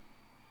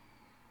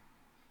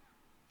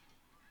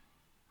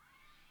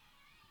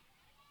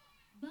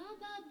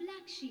Baba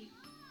Black Sheep.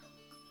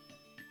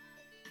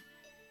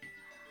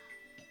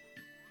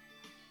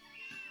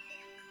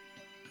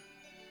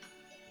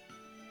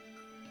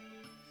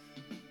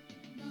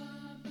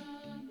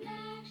 Baba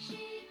Black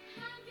Sheep,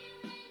 have you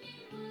any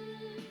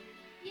wool?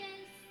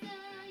 Yes sir,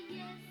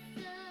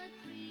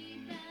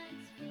 3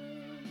 bags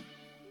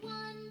full.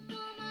 One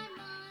for my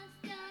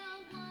master,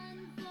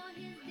 one for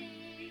his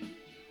dame,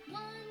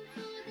 one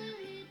for the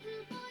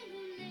little boy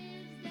who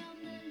lives down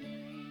the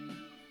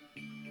lane.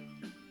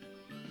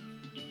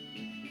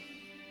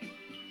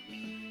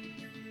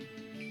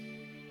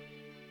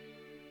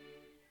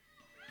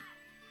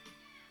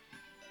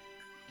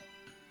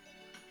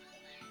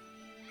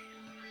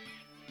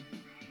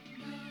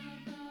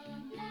 Baba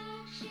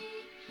Black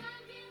Sheep,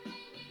 have you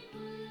any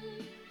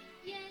wool?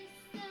 Yes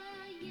sir,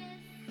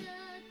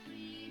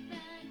 3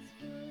 bags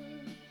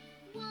full.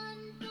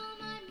 One for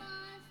my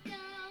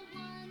master,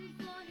 one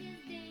for his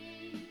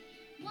dame,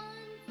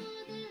 one for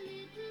the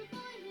little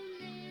boy who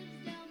lives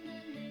down the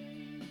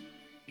lane.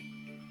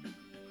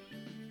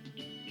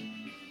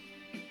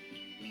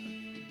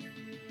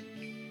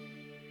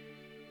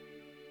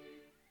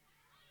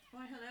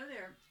 Well, hello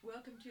there.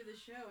 Welcome to the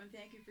show, and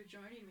thank you for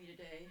joining me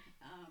today.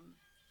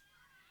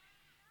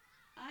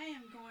 I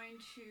am going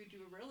to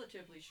do a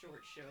relatively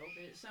short show,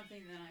 but it's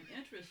something that I'm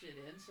interested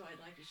in, so I'd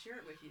like to share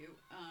it with you.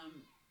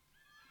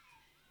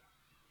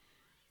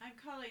 I'm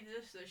calling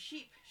this the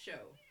Sheep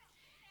Show.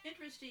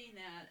 Interesting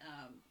that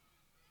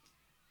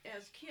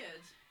as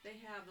kids, they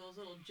have those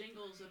little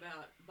jingles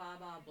about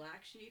Baba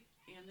Black Sheep,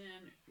 and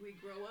then we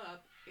grow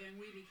up and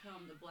we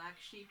become the black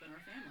sheep in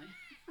our family.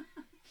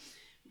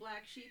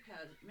 Black sheep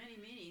has many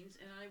meanings,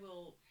 and I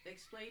will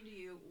explain to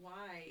you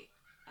why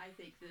I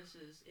think this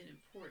is an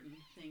important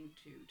thing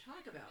to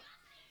talk about.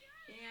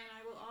 And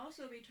I will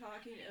also be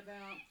talking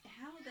about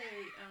how the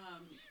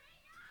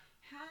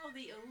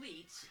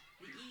elites,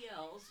 the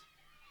ELs,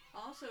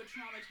 also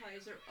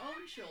traumatize their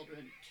own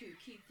children to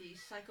keep the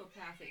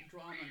psychopathic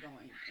drama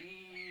going.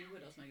 And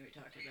what else am I going to be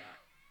talking about?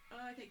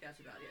 I think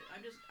that's about it.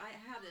 I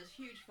have this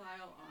huge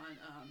file on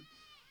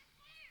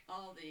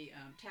all the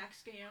tax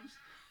scams.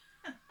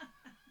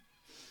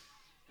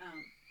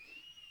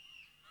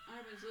 I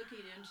was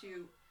looking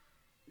into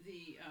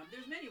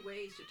there's many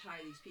ways to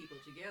tie these people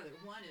together.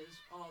 One is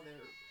all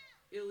their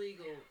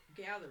illegal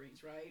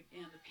gatherings, right?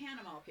 And the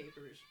Panama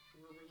Papers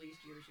were released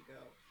years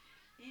ago.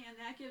 And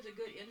that gives a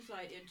good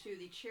insight into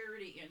the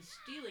charity and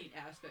stealing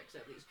aspects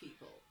of these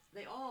people.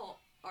 They all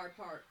are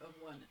part of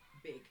one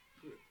big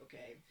group,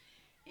 okay?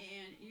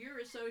 And your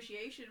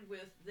association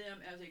with them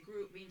as a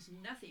group means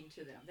nothing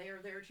to them. They are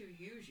there to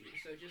use you,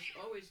 so just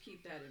always keep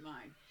that in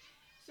mind.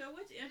 So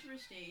what's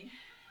interesting,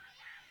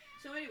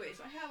 so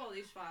anyways, I have all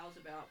these files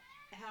about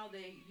how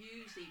they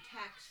use the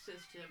tax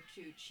system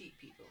to cheat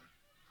people.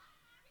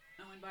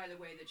 Oh, and by the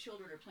way, the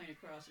children are playing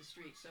across the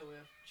street, so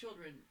if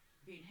children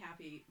being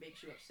happy makes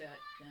you upset,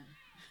 then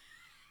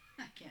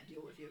I can't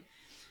deal with you.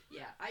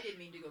 Yeah, I didn't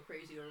mean to go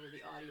crazy over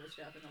the audio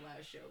stuff in the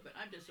last show, but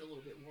I'm just a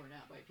little bit worn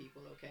out by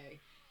people, okay?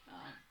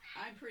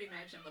 I'm pretty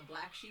much the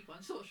black sheep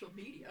on social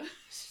media,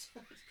 so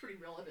it's a pretty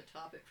relevant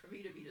topic for me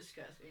to be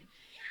discussing.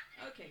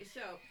 Okay,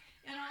 so,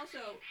 and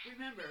also,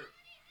 remember,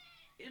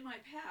 in my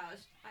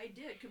past, I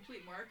did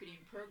complete marketing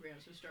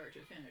programs from start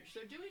to finish.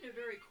 So doing a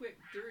very quick,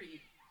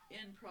 dirty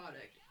end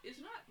product is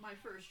not my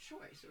first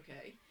choice,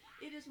 okay?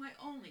 It is my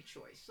only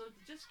choice. So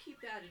just keep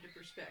that into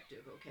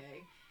perspective,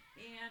 okay?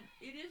 And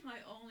it is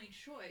my only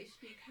choice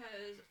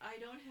because I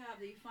don't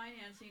have the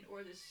financing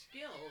or the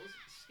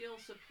skill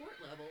support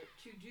level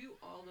to do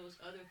all those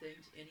other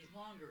things any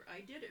longer.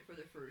 I did it for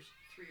the first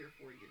 3 or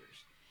 4 years.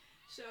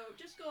 So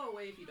just go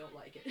away if you don't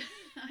like it.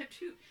 I'm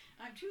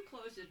too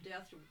close to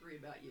death to worry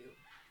about you.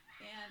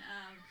 And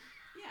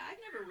yeah,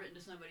 I've never written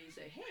to somebody and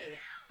say, hey,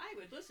 I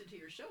would listen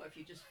to your show if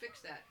you just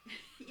fix that.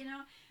 You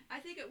know, I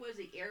think it was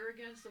the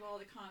arrogance of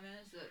all the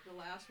comments that the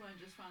last one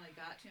just finally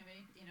got to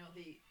me. You know,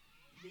 the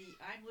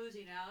I'm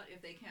losing out if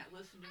they can't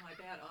listen to my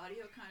bad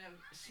audio kind of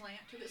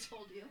slant to this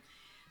whole deal.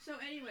 So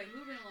anyway,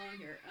 moving along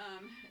here,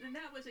 and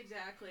that was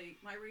exactly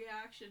my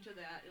reaction to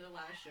that in the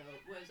last show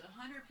was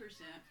 100%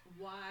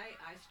 why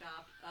I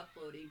stopped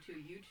uploading to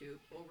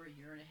YouTube over a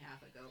year and a half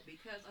ago,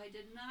 because I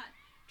did not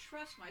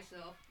trust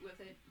myself with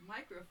a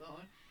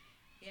microphone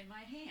in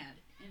my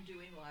hand and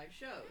doing live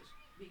shows,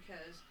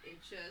 because it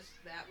just,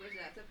 that was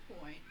at the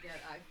point that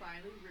I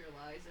finally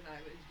realized that I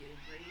was getting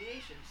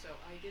radiation. So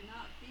I did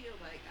not feel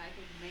like I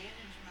could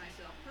manage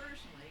myself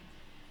personally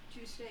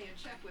to stay in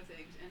check with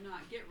things and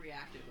not get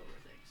reactive over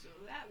things. So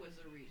that was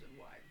the reason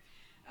why.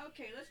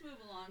 Okay, let's move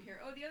along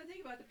here. Oh, the other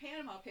thing about the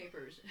Panama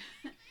Papers.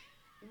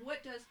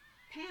 What does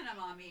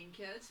Panama mean,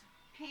 kids?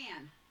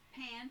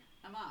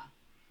 Panama.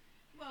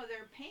 Well,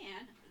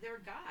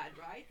 they're God,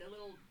 right? The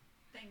little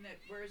thing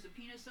that wears the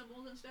penis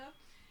symbols and stuff.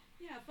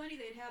 Yeah, funny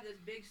they'd have this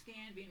big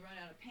scan being run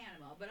out of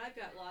Panama, but I've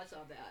got lots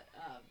of that.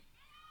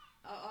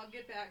 I'll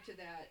get back to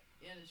that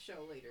in a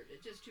show later.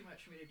 It's just too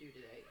much for me to do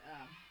today.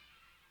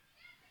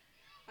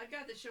 I've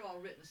got the show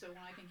all written, so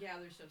when I can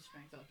gather some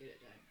strength, I'll get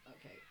it done.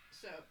 Okay,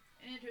 so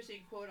an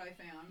interesting quote I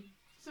found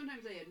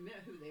sometimes they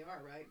admit who they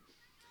are, right?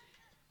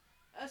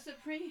 As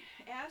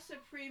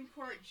Supreme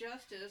Court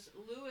Justice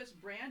Louis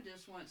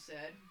Brandeis once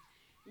said,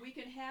 "We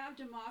can have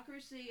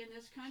democracy in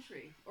this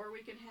country, or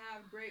we can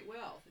have great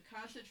wealth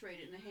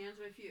concentrated in the hands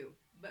of a few,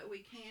 but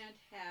we can't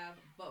have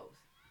both."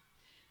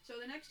 So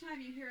the next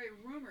time you hear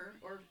a rumor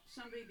or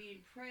somebody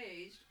being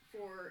praised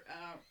for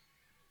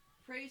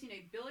praising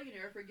a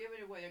billionaire for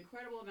giving away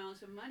incredible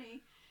amounts of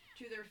money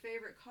to their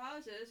favorite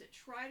causes,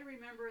 try to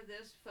remember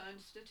this fun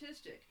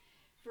statistic.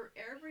 For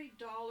every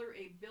dollar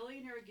a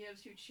billionaire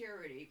gives to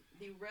charity,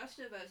 the rest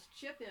of us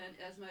chip in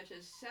as much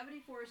as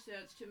 74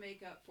 cents to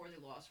make up for the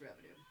lost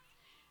revenue.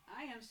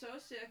 I am so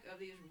sick of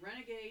these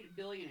renegade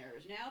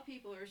billionaires. Now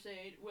people are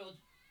saying, well,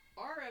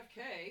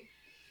 RFK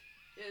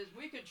is,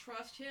 we can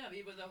trust him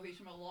even though he's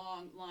from a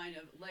long line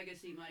of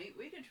legacy money.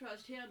 We can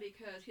trust him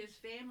because his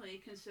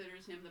family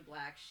considers him the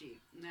black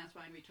sheep. And that's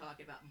why we talk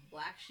about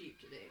black sheep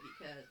today,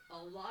 because a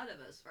lot of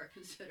us are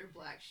considered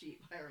black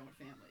sheep by our own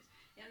families.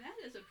 And that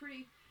is a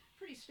pretty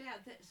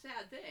sad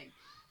thing.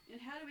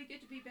 And how do we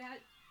get to be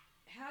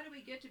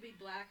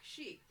black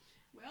sheep?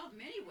 Well,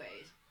 many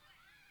ways.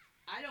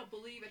 I don't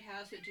believe it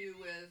has to do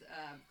with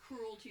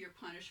cruelty or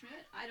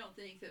punishment. I don't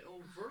think that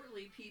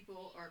overtly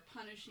people are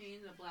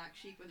punishing the black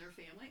sheep in their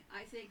family.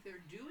 I think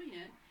they're doing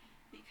it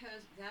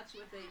because that's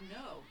what they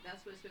know.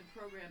 That's what's been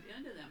programmed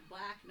into them.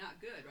 Black, not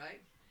good,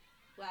 right?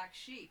 Black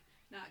sheep,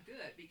 not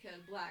good,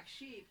 because black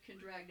sheep can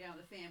drag down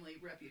the family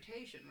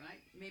reputation,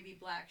 right? Maybe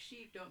black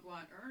sheep don't go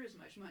out and earn as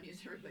much money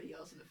as everybody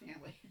else in the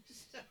family.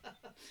 So,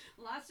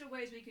 lots of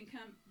ways we can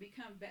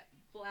become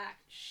black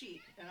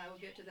sheep, and I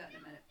will get to that in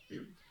a minute.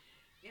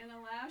 In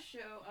the last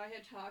show, I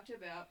had talked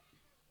about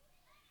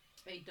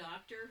a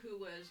doctor who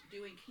was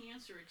doing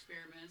cancer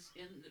experiments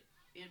in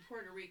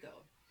Puerto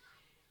Rico,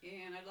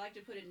 and I'd like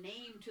to put a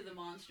name to the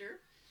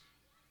monster.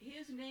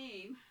 His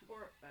name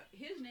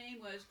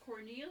was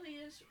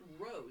Cornelius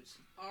Rhodes,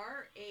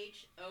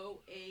 Rhoads.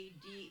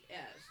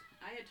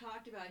 I had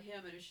talked about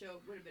him at a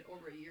show, would have been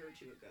over a year or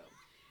two ago.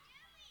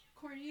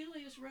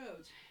 Cornelius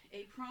Rhodes,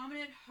 a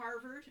prominent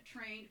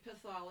Harvard-trained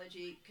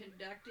pathologist,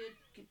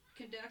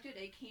 conducted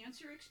a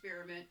cancer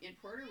experiment in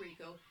Puerto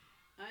Rico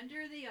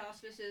under the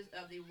auspices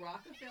of the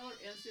Rockefeller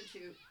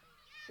Institute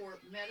for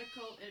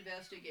Medical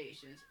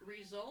Investigations,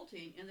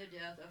 resulting in the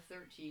death of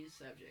 13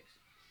 subjects.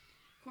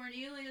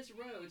 Cornelius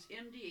Rhodes,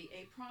 MD,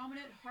 a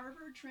prominent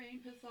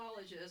Harvard-trained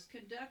pathologist,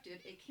 conducted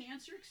a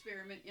cancer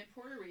experiment in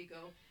Puerto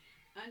Rico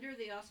under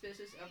the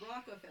auspices of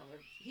Rockefeller.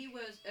 He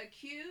was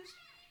accused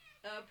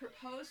of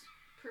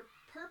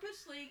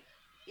purposely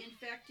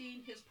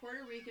infecting his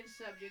Puerto Rican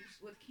subjects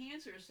with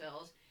cancer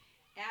cells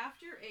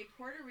after a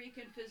Puerto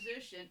Rican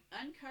physician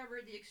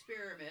uncovered the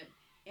experiment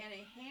and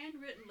a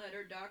handwritten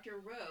letter Dr.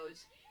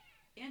 Rhodes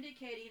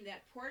indicating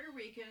that Puerto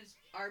Ricans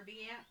are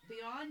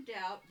beyond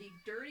doubt the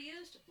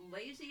dirtiest,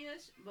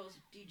 laziest,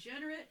 most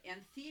degenerate, and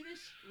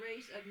thievish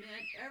race of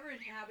men ever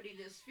inhabiting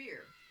this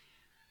sphere.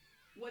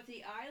 What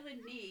the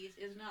island needs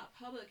is not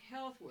public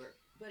health work,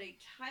 but a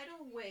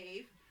tidal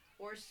wave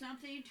or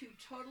something to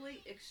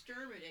totally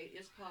exterminate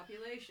its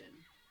population.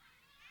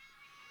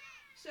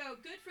 So,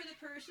 good for the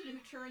person who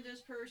turned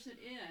this person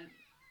in.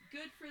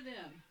 Good for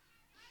them.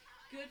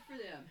 Good for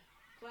them.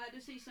 Glad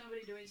to see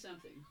somebody doing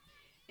something.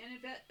 An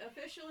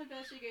official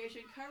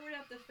investigation covered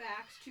up the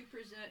facts to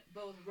protect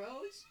both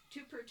Rhodes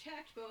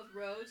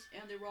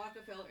and the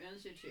Rockefeller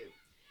Institute.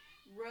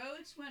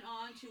 Rhodes went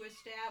on to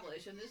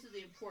establish, and this is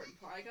the important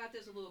part, I got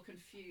this a little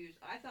confused.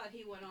 I thought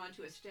he went on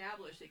to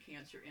establish the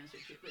Cancer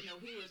Institute, but no,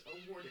 he was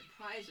awarded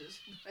prizes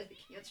by the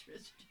Cancer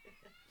Institute.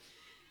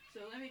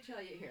 So let me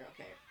tell you here,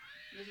 okay,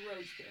 this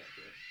Rhodes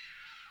character.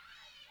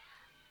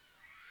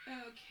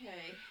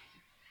 Okay,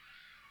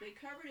 they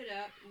covered it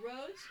up.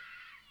 Rhodes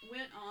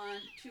went on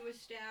to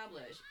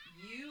establish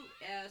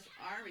U.S.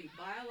 Army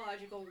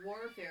biological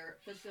warfare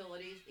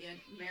facilities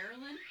in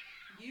Maryland,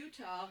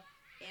 Utah,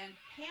 and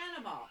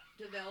Panama,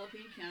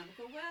 developing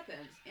chemical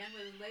weapons, and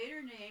was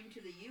later named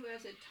to the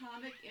U.S.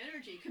 Atomic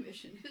Energy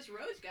Commission. This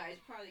Rhodes guy is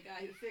probably the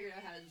guy who figured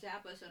out how to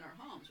zap us in our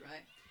homes,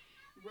 right?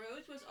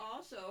 Rhodes was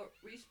also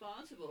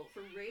responsible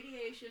for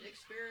radiation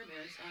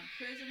experiments on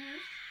prisoners,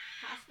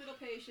 hospital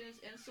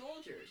patients, and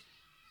soldiers.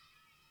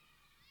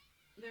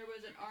 There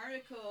was an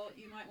article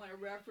you might want to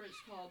reference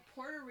called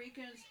Puerto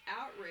Ricans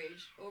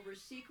Outraged Over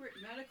Secret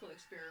Medical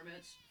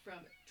Experiments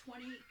from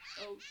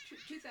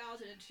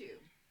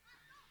 2002.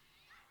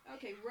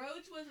 Okay,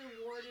 Rhodes was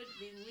awarded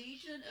the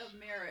Legion of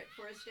Merit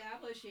for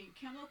establishing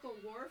chemical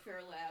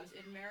warfare labs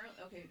in Maryland.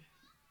 Okay,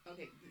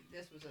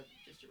 this was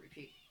just a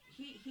repeat.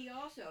 He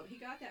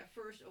got that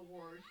first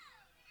award.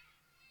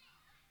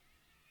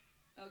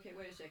 Okay,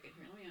 wait a second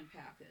here. Let me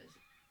unpack this.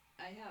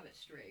 I have it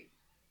straight.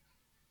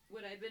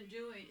 What I've been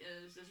doing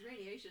is this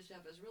radiation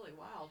stuff is really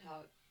wild.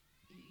 How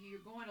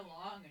you're going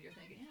along and you're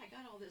thinking, yeah, I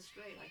got all this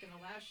straight. Like in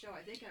the last show,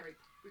 I think I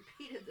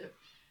repeated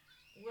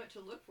what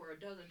to look for a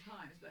dozen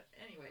times, but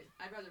anyways,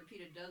 I'd rather repeat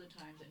it a dozen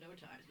times than no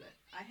times, but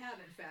I have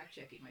been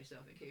fact-checking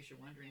myself in case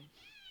you're wondering.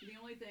 The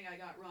only thing I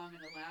got wrong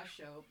in the last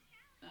show,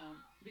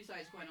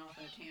 besides going off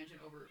on a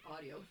tangent over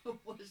audio,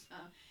 was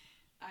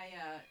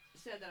I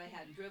said that I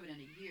hadn't driven in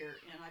a year,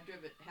 and I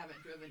haven't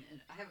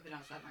been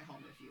outside my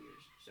home in a few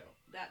years. So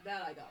that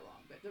I got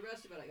wrong, but the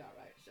rest of it I got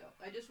right. So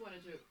I just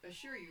wanted to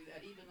assure you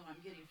that even though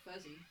I'm getting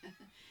fuzzy,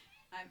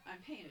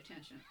 I'm paying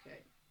attention. Okay,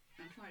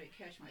 I'm trying to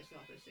catch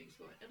myself as things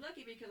go. And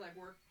lucky because I've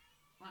worked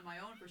on my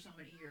own for so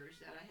many years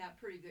that I have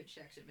pretty good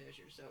checks and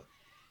measures. So,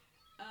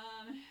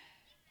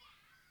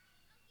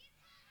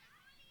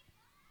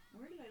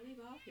 where did I leave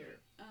off here?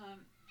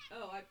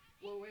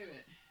 Well, wait a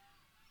minute.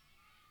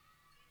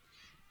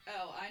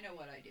 Oh, I know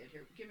what I did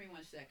here. Give me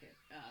 1 second.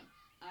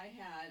 I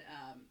had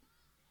um,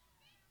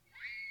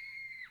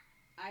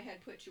 I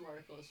had put two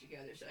articles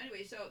together. So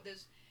anyway, so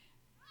this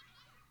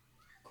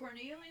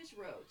Cornelius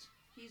Rhodes,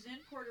 he's in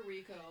Puerto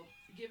Rico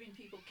giving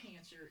people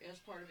cancer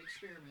as part of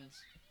experiments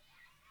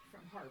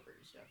from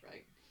Harvard and stuff,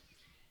 right?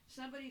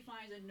 Somebody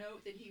finds a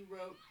note that he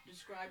wrote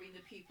describing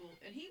the people,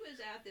 and he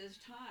was at this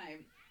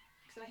time,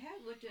 because I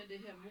had looked into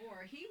him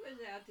more, he was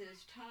at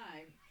this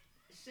time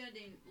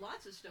sending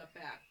lots of stuff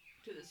back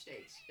to the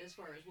States as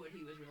far as what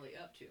he was really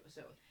up to.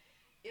 So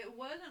it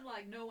wasn't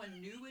like no one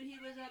knew what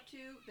he was up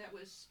to that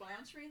was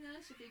sponsoring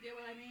this, if you get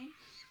what I mean.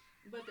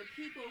 But the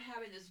people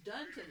having this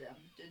done to them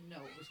didn't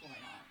know what was going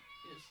on,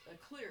 is a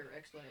clear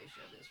explanation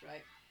of this,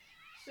 right?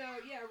 So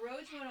yeah,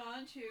 Rhodes went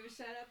on to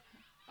set up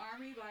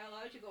Army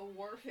Biological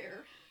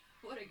Warfare.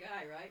 What a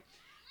guy, right?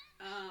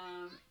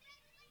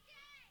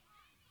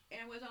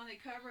 And was on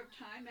the cover of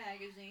Time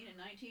magazine in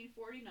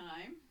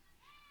 1949.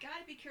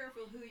 Gotta be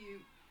careful who you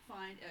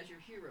find as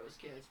your heroes,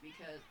 kids,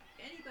 because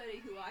anybody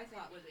who I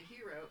thought was a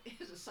hero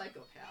is a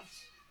psychopath.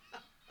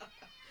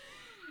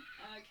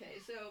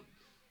 Okay, so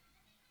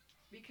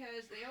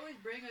because they always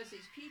bring us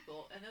these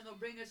people, and then they'll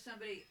bring us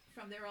somebody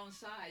from their own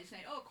side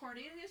saying, "Oh,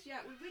 Cornelius,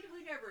 yeah, we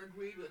never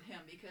agreed with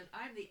him because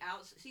I'm the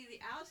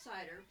the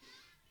outsider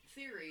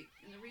theory."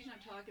 And the reason I'm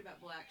talking about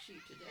black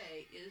sheep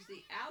today is the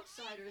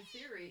outsider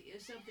theory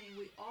is something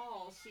we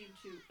all seem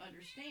to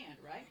understand,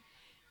 right?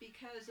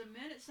 Because the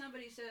minute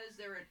somebody says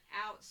they're an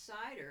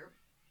outsider,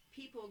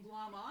 people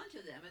glom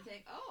onto them and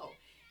think, "Oh,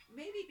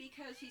 maybe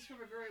because he's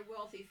from a very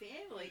wealthy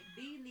family,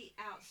 being the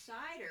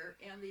outsider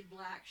and the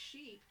black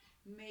sheep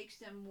makes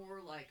them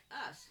more like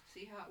us."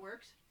 See how it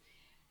works?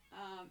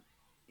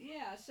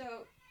 Yeah,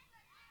 so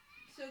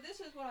this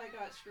is what I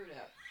got screwed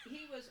up.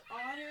 He was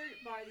honored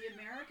by the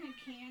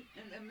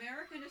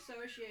American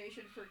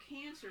Association for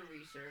Cancer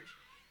Research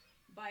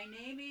by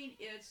naming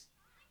its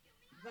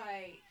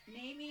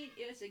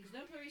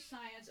Exemplary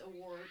Science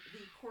Award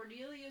the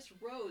Cornelius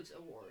Rhodes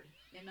Award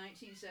in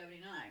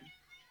 1979.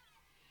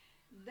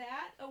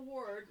 That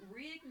award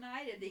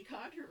reignited the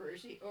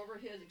controversy over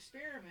his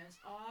experiments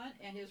on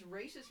and his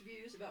racist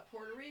views about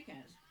Puerto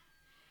Ricans.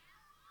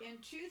 In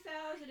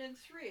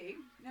 2003,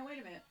 now wait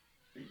a minute,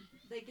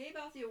 they gave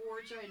out the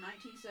award in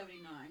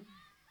 1979.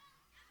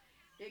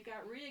 It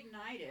got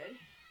reignited,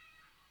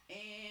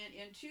 and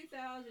in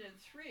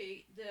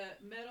 2003, the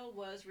medal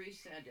was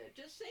rescinded.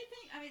 Just same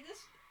thing. I mean,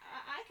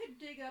 I could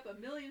dig up a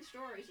million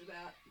stories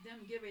about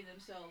them giving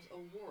themselves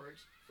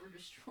awards for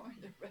destroying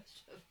the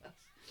rest of us.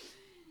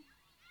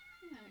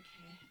 Okay.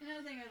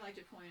 Another thing I'd like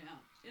to point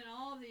out, in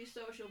all of these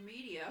social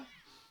media,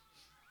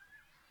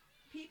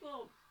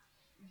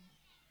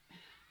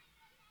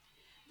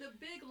 the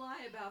big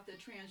lie about the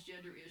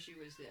transgender issue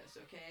is this,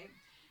 okay?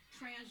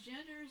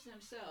 Transgenders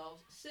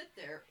themselves sit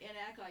there and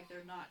act like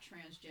they're not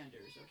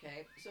transgenders,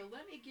 okay? So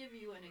let me give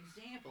you an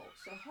example.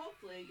 So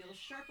hopefully you'll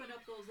sharpen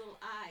up those little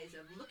eyes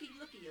of looky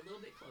a little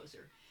bit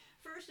closer.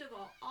 First of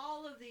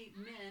all of the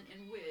men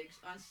in wigs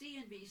on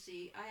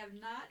CNBC, I have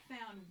not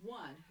found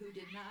one who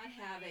did not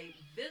have a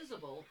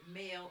visible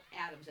male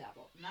Adam's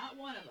apple. Not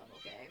one of them,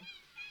 okay?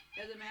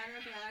 As a matter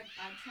of fact,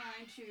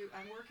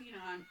 I'm working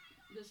on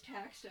this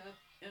tax stuff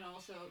and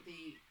also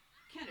the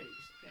Kennedys,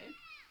 okay?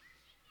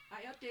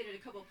 I updated a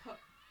couple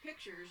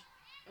pictures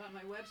on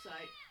my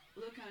website.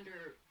 Look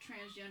under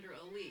transgender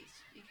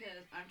elites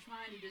because I'm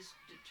trying to just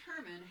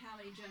determine how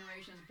many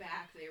generations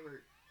back they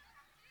were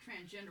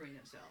transgendering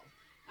themselves.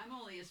 I'm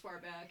only as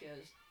far back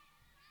as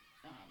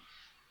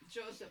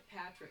Joseph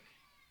Patrick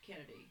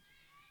Kennedy,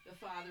 the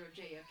father of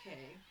JFK,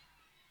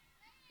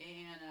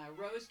 and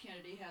Rose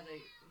Kennedy has a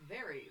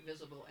very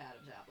visible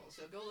Adam's apple.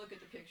 So go look at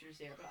the pictures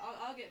there. But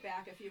I'll get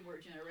back a few more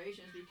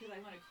generations because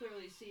I want to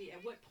clearly see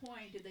at what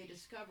point did they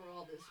discover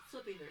all this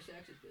flipping their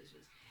sexes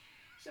business.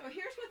 So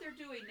here's what they're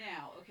doing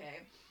now,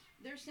 okay?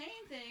 They're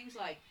saying things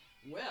like,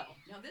 well,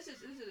 now this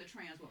is a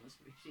trans woman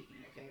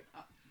speaking, okay?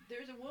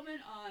 There's a woman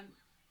on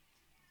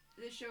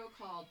this show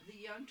called The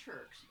Young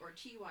Turks, or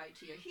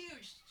TYT, a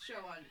huge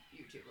show on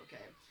YouTube,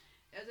 okay?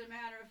 As a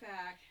matter of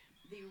fact,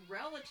 the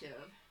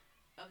relative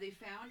of the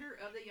founder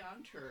of the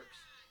Young Turks,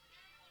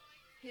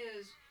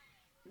 his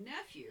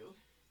nephew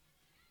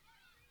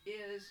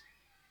is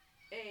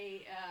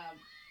a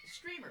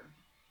streamer,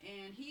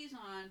 and he's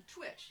on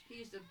Twitch.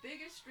 He's the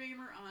biggest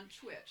streamer on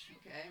Twitch,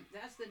 okay?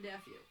 That's the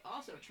nephew,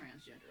 also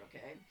transgender,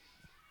 okay?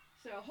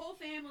 So whole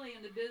family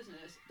in the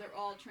business, they're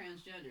all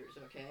transgenders,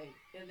 okay?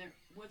 And they're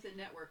with the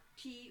network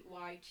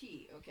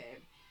TYT, okay?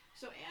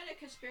 So Anna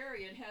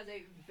Kasparian has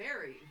a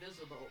very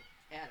visible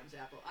Adam's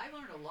apple. I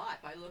learned a lot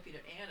by looking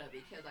at Anna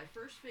because I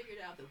first figured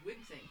out the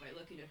wig thing by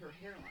looking at her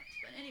hairlines.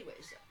 But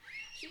anyways,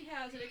 she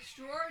has an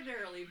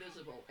extraordinarily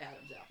visible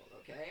Adam's apple,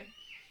 okay?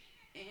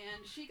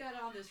 And she got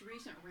on this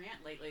recent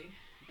rant lately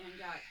and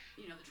got,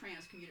 the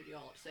trans community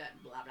all upset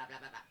and blah, blah, blah,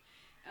 blah, blah.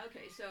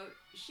 Okay, so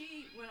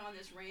she went on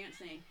this rant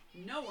saying,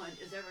 no one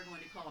is ever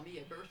going to call me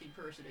a birthing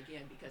person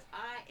again because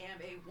I am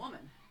a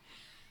woman.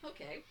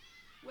 Okay,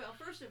 well,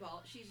 first of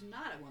all, she's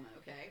not a woman,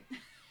 okay?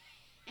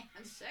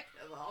 And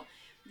second of all,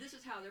 this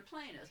is how they're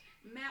playing us.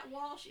 Matt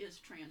Walsh is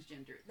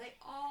transgender. They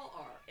all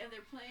are. And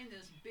they're playing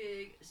this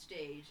big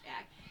stage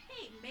act.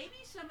 Hey,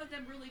 maybe some of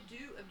them really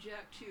do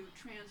object to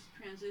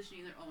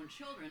transitioning their own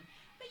children,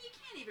 but you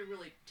can't even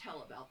really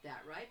tell about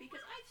that, right?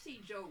 Because I've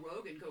seen Joe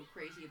Rogan go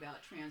crazy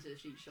about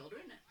transitioning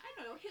children. I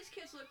don't know, his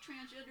kids look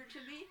transgender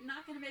to me.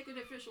 Not going to make an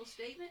official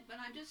statement,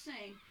 but I'm just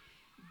saying,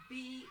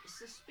 be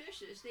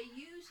suspicious. They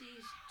use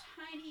these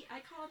tiny, I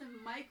call them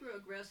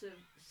microaggressive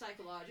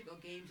psychological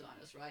games on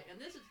us, right? And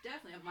this is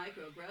definitely a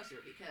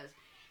microaggressor because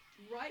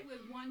right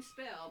with one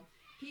spell,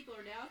 people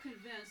are now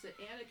convinced that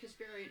Anna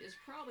Kasparian is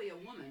probably a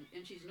woman,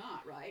 and she's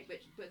not, right?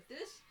 But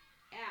this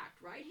act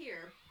right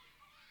here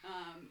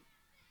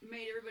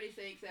made everybody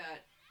think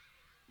that,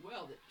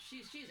 well, that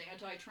she's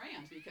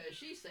anti-trans because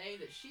she's saying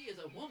that she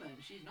is a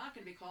woman. She's not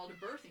going to be called a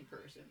birthing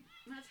person.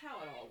 And that's how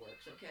it all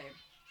works, okay?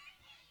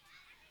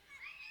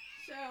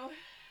 So,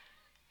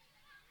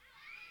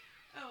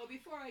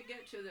 before I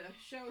get to the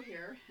show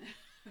here,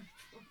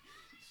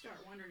 start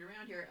wandering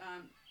around here,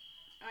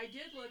 I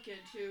did look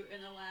into,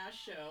 in the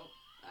last show,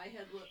 I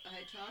had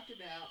talked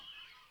about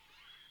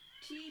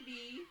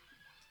TB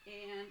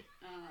and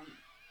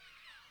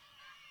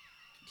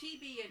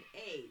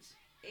AIDS.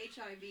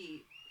 HIV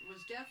was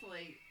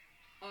definitely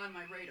on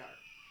my radar.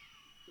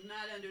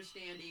 Not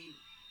understanding.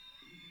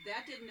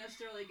 That didn't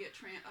necessarily get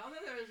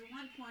although there was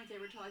one point they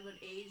were talking about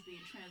AIDS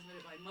being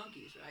transmitted by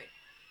monkeys, right?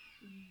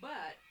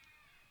 But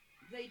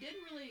they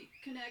didn't really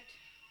connect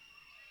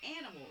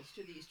animals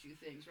to these two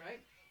things,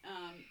 right?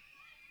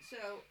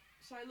 So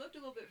I looked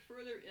a little bit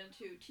further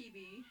into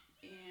TB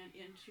and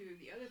into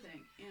the other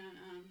thing,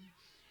 and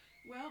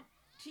well,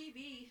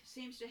 TB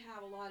seems to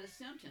have a lot of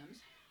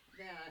symptoms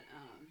that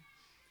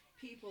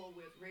people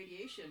with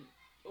radiation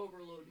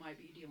overload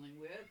might be dealing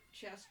with: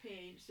 chest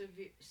pain,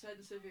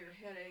 sudden severe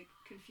headache,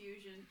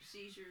 confusion,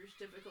 seizures,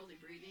 difficulty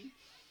breathing.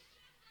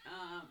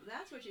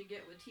 That's what you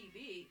get with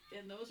TB,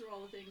 and those are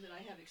all the things that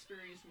I have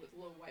experienced with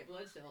low white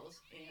blood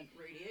cells and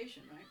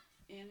radiation, right?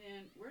 And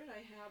then where did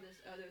I have this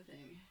other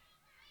thing?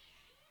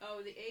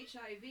 Oh, the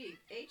HIV.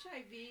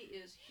 HIV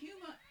is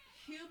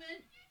human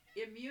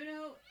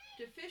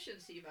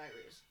immunodeficiency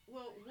virus.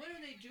 Well, what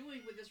are they doing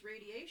with this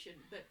radiation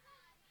but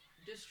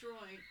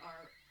destroying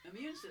our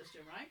immune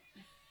system, right?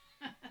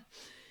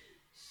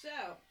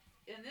 So,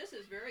 and this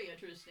is very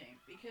interesting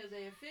because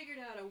they have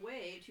figured out a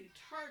way to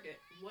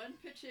target one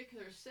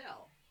particular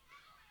cell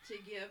to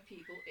give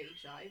people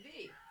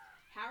HIV.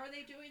 How are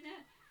they doing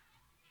that?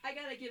 I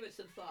gotta give it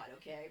some thought,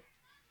 okay?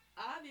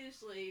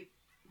 Obviously,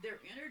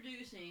 they're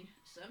introducing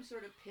some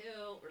sort of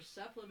pill or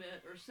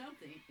supplement or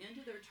something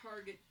into their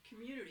target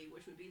community,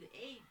 which would be the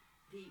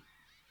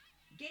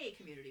gay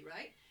community,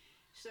 right?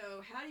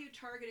 So how do you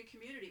target a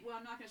community? Well,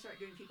 I'm not going to start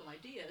giving people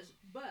ideas,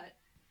 but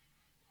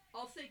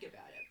I'll think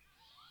about it.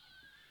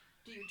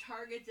 Do you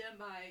target them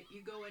by,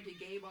 you go into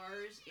gay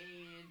bars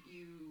and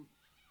you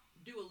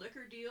do a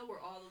liquor deal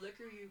where all the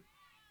liquor you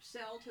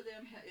sell to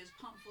them is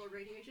pumped full of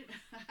radiation?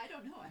 I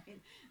don't know. I mean,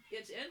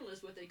 it's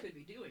endless what they could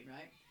be doing,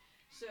 right?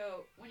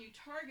 So when you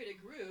target a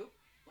group,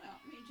 well,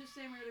 I mean, just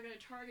saying where they're going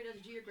to target us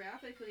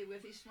geographically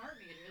with these smart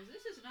meters,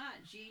 this is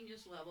not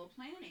genius level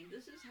planning.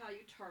 This is how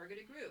you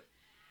target a group.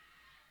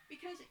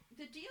 Because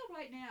the deal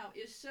right now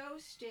is so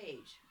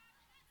staged.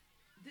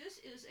 This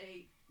is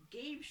a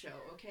game show,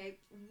 okay?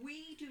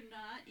 We do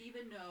not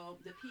even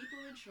know the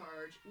people in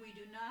charge. We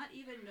do not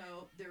even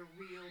know their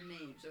real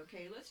names,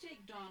 okay? Let's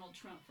take Donald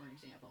Trump, for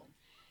example.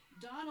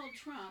 Donald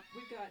Trump,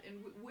 we've got,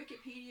 in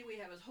Wikipedia, we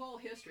have his whole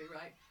history,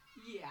 right?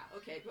 Yeah,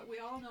 okay, but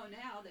we all know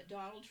now that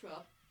Donald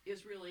Trump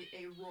is really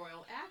a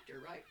royal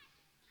actor, right?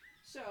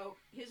 So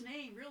his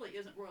name really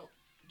isn't Royal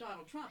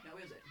Donald Trump, now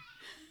is it?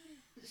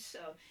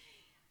 So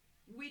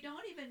we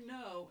don't even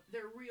know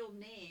their real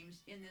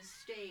names in this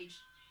stage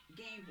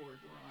game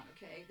board we're on,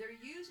 okay? They're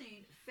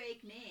using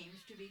fake names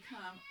to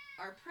become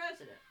our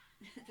president.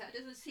 That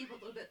doesn't seem a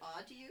little bit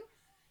odd to you?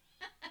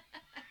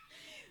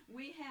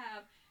 We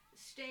have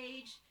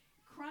staged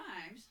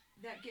crimes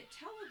that get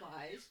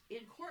televised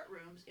in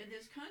courtrooms in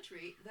this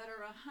country that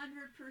are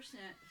 100%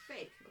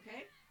 fake,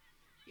 okay?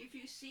 If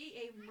you see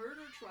a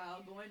murder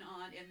trial going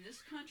on in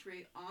this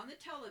country on the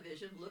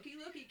television, looky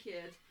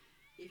kids,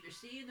 if you're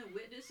seeing the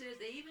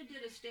witnesses, they even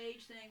did a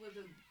stage thing with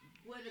the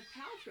Gwyneth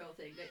Paltrow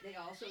thing. They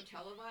also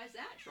televised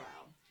that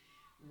trial.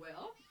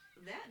 Well,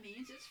 that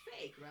means it's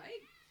fake,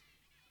 right?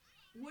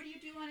 What do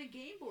you do on a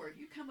game board?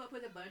 You come up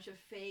with a bunch of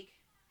fake,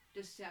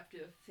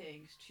 deceptive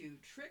things to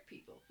trick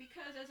people.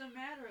 Because as a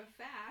matter of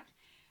fact,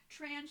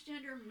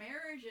 transgender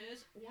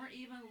marriages weren't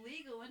even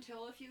legal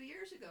until a few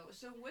years ago.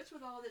 So what's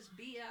with all this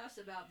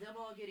BS about them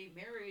all getting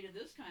married and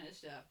this kind of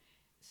stuff?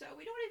 So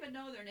we don't even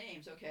know their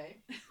names, okay?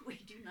 We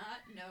do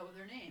not know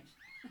their names.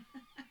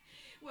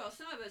 Well,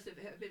 some of us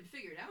have been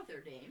figured out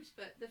their names,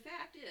 but the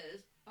fact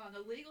is, on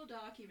the legal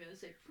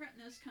documents they print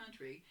in this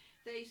country,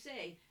 they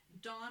say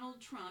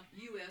Donald Trump,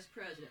 U.S.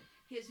 President.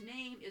 His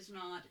name is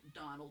not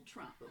Donald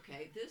Trump,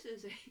 okay? This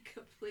is a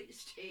complete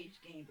stage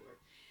game board.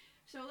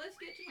 So let's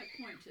get to my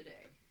point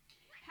today.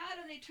 How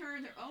do they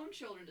turn their own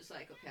children to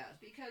psychopaths?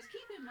 Because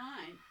keep in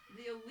mind,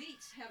 the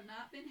elites have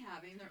not been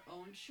having their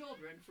own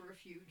children for a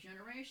few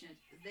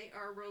generations. They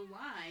are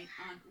relying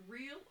on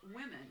real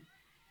women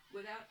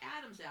without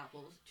Adam's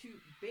apples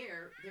to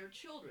bear their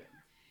children.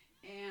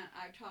 And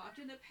I've talked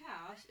in the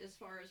past as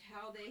far as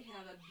how they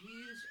have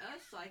abused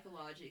us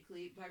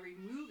psychologically by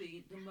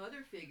removing the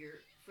mother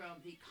figure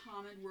from the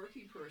common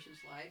working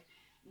person's life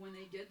when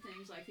they did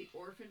things like the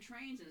orphan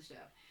trains and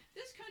stuff.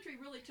 This country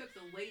really took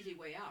the lazy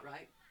way out,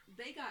 right?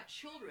 They got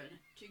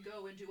children to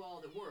go and do all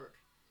the work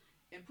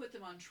and put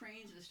them on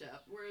trains and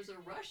stuff, whereas the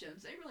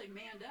Russians, they really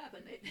manned up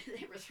and they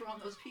were throwing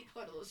those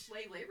people out of those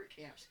slave labor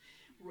camps.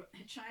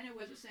 China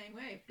was the same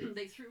way.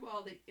 They threw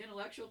all the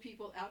intellectual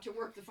people out to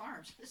work the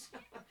farms.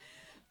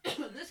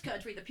 So, this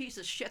country, the piece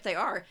of shit they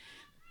are,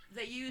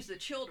 they use the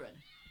children.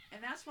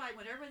 And that's why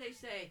whenever they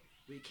say,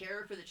 we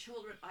care for the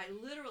children, I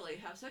literally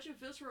have such a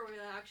visceral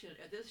reaction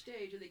at this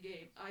stage of the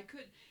game.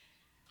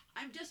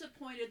 I'm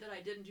disappointed that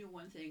I didn't do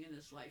one thing in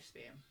this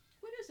lifespan.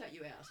 What is that,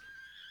 you ask?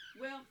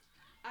 Well,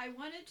 I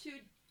wanted to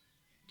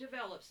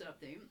develop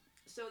something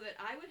so that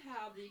I would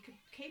have the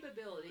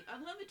capability,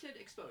 unlimited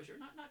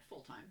exposure, not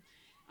full-time,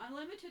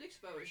 unlimited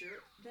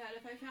exposure, that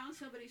if I found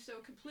somebody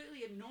so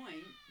completely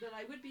annoying that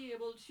I would be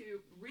able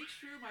to reach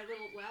through my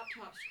little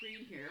laptop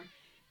screen here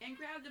and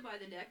grab them by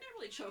the neck, not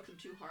really choke them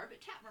too hard,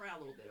 but tap them around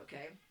a little bit,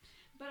 okay?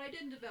 But I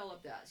didn't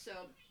develop that,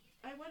 so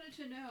I wanted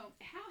to know,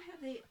 how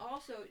have they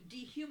also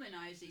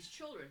dehumanized these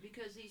children?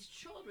 Because these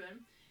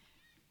children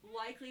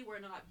likely were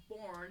not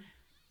born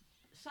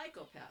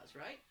psychopaths,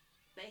 right?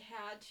 They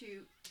had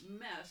to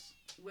mess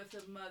with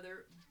the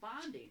mother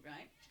bonding,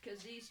 right? Because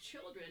these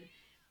children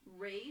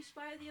raised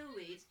by the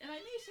elites, and I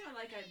may sound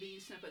like I'm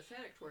being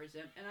sympathetic towards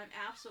them, and I'm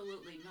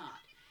absolutely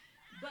not.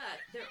 But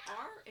there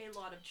are a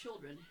lot of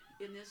children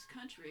in this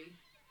country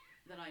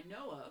that I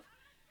know of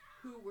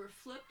who were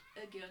flipped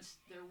against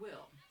their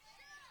will.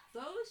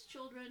 Those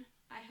children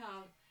I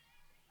have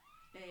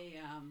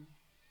a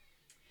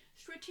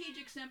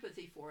strategic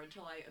sympathy for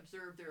until I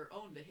observe their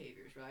own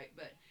behaviors, right?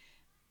 But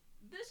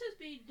this is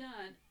being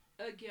done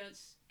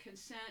against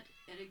consent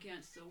and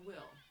against the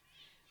will.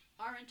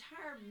 Our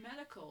entire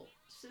medical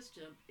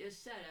system is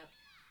set up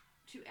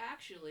to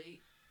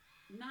actually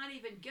not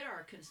even get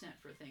our consent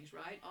for things,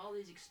 right? All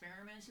these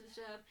experiments and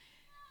stuff.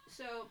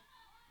 So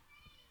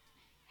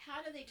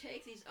how do they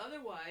take these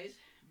otherwise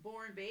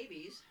born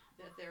babies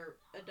that they're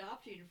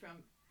adopting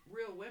from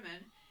real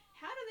women,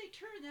 how do they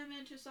turn them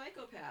into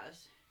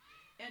psychopaths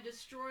and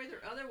destroy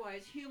their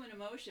otherwise human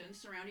emotions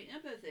surrounding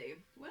empathy?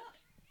 Well,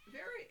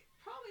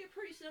 probably a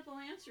pretty simple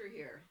answer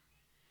here.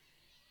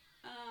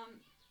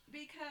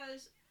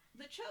 Because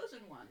the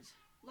chosen ones,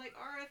 like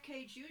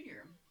RFK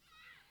Jr.,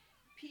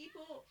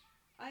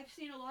 I've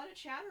seen a lot of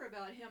chatter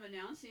about him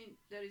announcing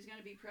that he's going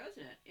to be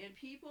president, and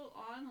people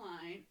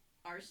online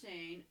are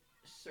saying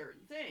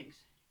certain things.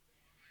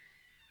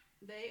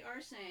 They are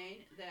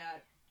saying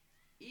that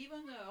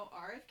even though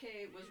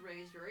RFK was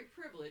raised very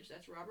privileged,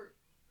 that's Robert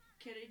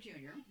Kennedy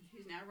Jr.,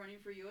 he's now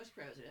running for U.S.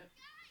 president,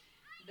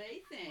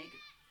 they think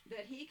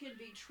that he can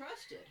be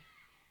trusted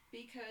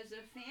because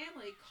the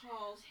family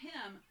calls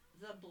him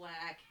the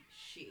black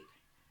sheep.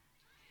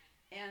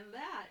 And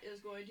that is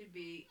going to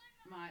be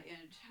my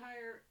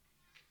entire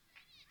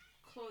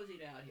closing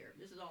out here.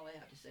 This is all I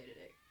have to say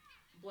today.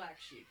 Black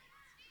sheep.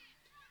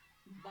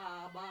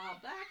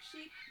 Black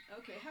sheep.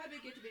 Okay, how did we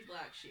get to be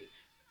black sheep?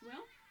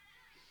 Well,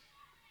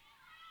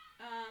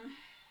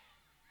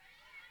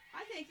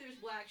 I think there's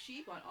black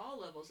sheep on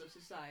all levels of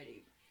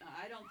society.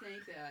 I don't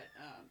think that,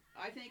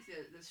 I think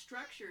that the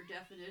structure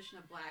definition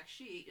of black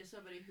sheep is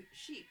somebody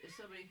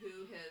who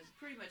has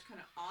pretty much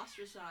kind of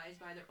ostracized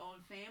by their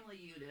own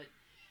family unit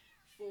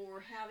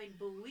for having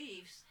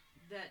beliefs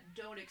that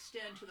don't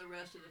extend to the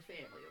rest of the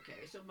family,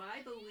 okay? So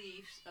my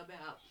beliefs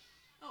about,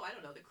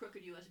 the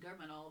crooked U.S.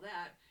 government, all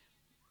that,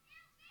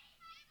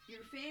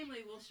 your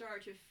family will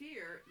start to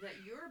fear that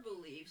your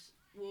beliefs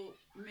will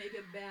make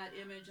a bad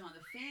image on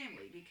the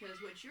family, because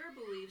what your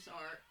beliefs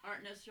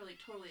aren't necessarily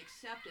totally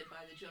accepted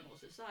by the general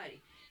society.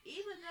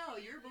 Even though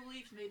your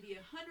beliefs may be 100%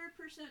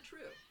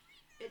 true,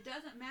 it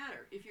doesn't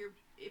matter. If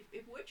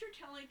what you're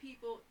telling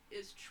people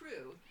is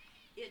true,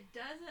 it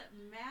doesn't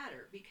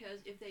matter, because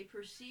if they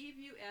perceive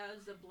you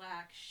as the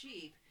black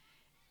sheep,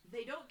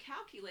 they don't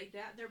calculate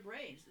that in their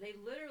brains. They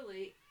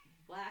literally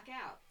black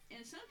out.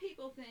 And some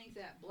people think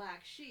that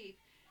black sheep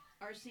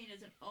are seen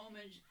as an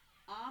omen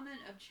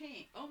of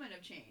change.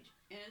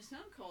 And in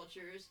some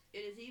cultures,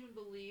 it is even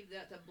believed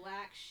that the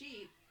black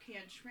sheep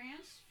can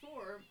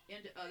transform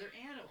into other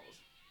animals.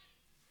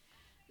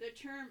 The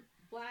term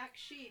black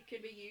sheep can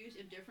be used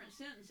in different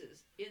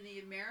sentences. In the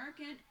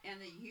American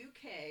and the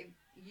UK,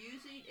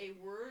 using a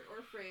word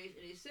or phrase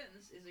in a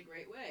sentence is a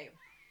great way.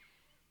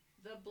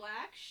 The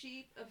black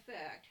sheep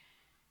effect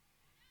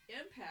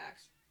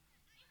impacts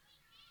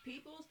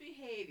people's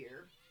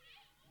behavior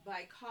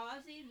by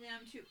causing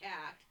them to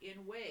act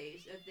in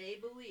ways that they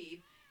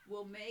believe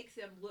will make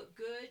them look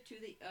good to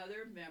the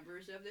other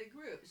members of the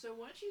group. So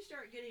once you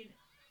start become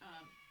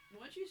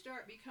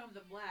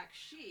the black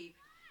sheep,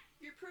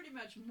 you're pretty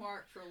much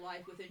marked for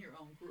life within your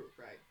own group,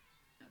 right?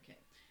 Okay.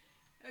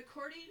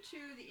 According to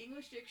the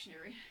English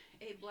dictionary,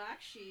 a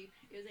black sheep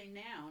is a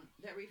noun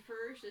that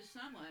refers to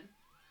someone.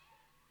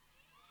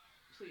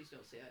 Please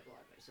don't say I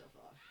logged myself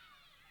off.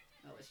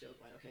 Oh, it's still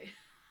going okay.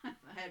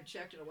 I haven't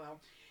checked in a while.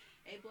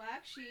 A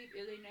black sheep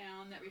is a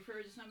noun that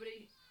refers to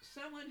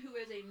someone who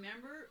is a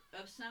member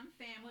of some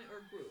family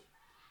or group,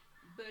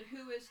 but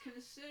who is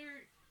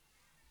considered.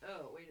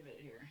 Oh, wait a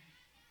minute here.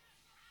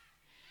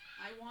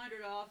 I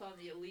wandered off on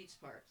the elites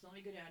part, so let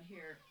me go down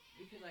here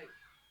because I.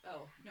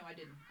 Oh no, I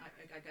didn't.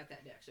 I got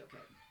that next.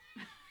 Okay.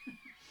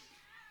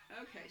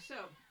 Okay,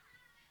 so.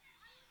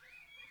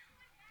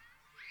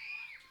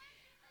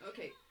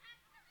 Okay,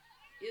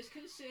 is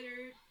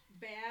considered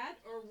bad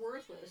or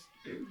worthless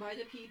by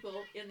the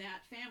people in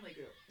that family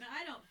group. Now,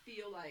 I don't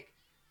feel like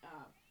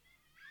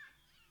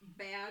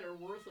bad or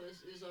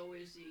worthless is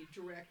always the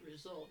direct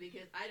result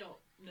because I don't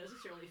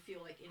necessarily feel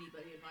like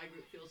anybody in my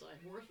group feels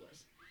I'm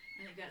worthless.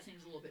 I think that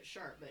seems a little bit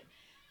sharp, but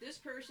this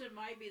person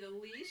might be the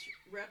least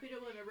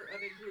reputable member of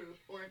a group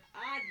or an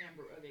odd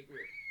member of a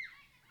group.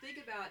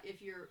 Think about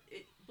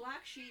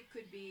black sheep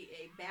could be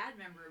a bad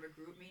member of a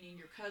group, meaning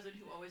your cousin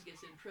who always gets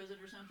in prison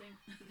or something.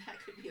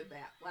 That could be a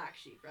black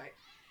sheep, right?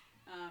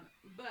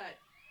 But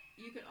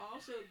you can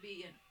also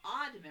be an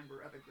odd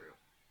member of a group.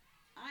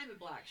 I'm a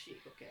black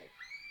sheep, okay?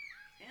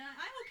 And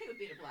I'm okay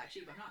with being a black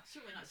sheep. I'm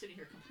certainly not sitting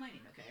here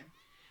complaining, okay?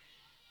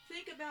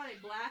 Think about a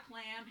black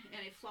lamb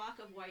and a flock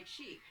of white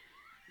sheep.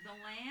 The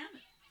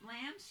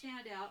lambs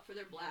stand out for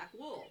their black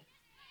wool.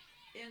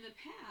 In the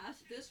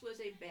past, this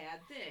was a bad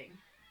thing.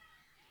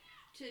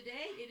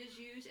 Today, it is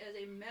used as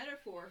a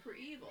metaphor for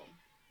evil.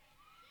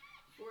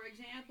 For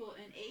example,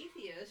 an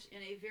atheist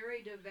in a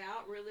very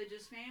devout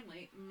religious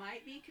family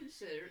might be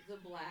considered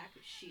the black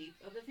sheep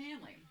of the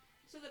family.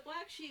 So the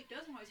black sheep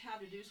doesn't always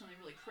have to do something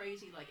really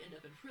crazy like end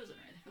up in prison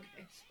or anything.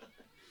 Okay, so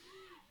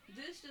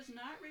this does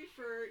not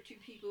refer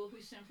to people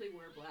who simply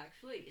wear black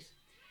fleece,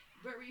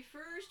 but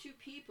refers to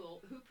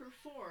people who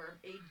perform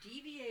a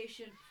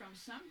deviation from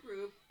some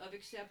group of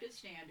accepted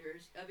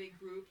standards of a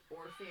group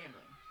or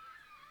family.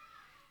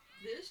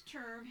 This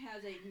term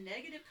has a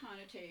negative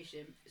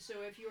connotation,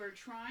 so if you are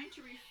trying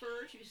to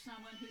refer to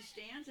someone who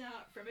stands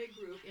out from a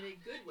group in a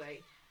good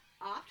way,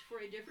 opt for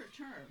a different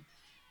term.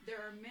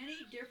 There are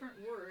many different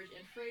words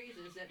and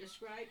phrases that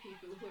describe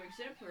people who are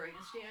exemplary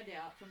and stand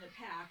out from the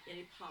pack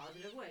in a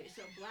positive way.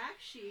 So black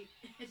sheep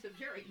is a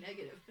very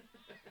negative.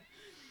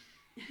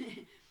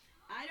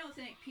 I don't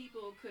think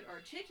people could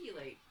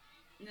articulate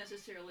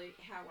necessarily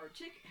I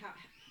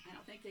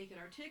don't think they could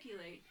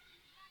articulate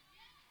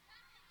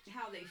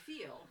how they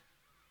feel,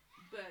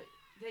 but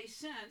they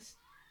sense,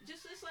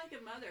 just like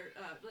a mother,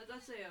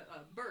 let's say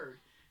a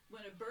bird.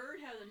 When a bird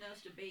has a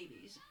nest of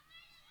babies,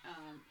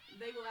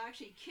 they will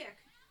actually kick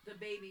the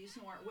babies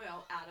who aren't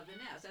well out of the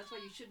nest. That's why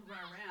you shouldn't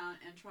run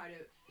around and try to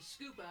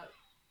scoop up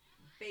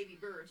baby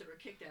birds that are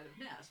kicked out of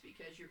nests,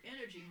 because your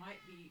energy might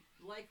be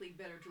likely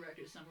better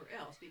directed somewhere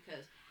else,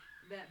 because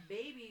that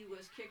baby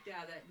was kicked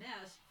out of that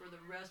nest for the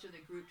rest of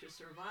the group to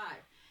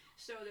survive.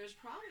 So there's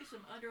probably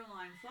some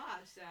underlying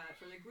thoughts that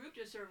for the group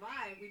to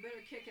survive, we better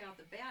kick out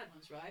the bad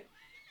ones, right?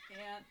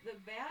 And the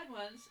bad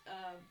ones,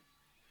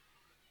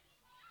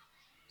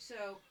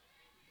 so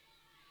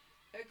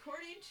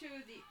according to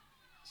the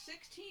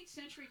 16th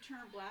century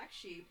term black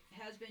sheep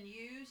has been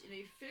used in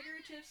a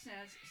figurative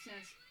sense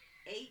since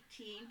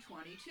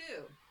 1822.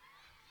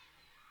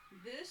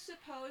 This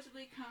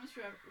supposedly comes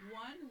from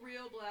one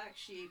real black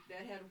sheep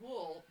that had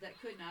wool that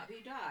could not be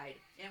dyed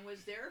and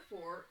was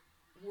therefore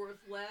worth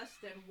less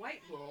than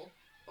white wool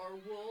or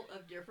wool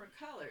of different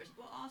colors.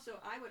 Well,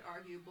 also, I would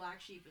argue black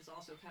sheep is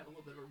also kind of a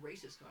little bit of a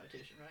racist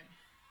connotation, right?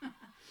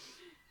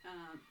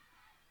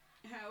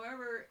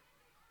 However,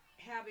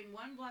 having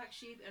one black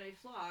sheep in a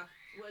flock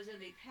was in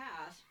the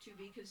past to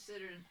be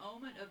considered an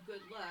omen of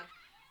good luck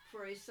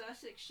for a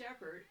Sussex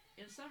shepherd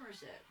in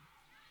Somerset.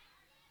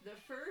 The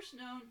first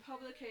known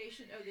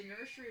publication of the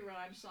nursery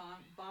rhyme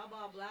song Baa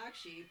Baa Black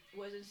Sheep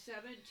was in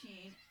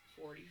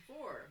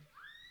 1744.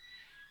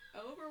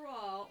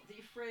 Overall,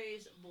 the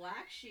phrase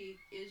black sheep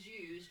is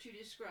used to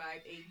describe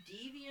a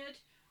deviant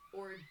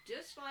or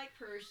disliked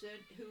person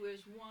who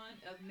is one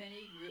of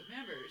many group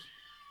members.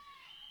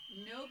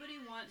 Nobody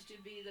wants to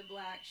be the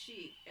black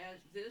sheep,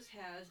 as this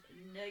has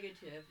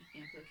negative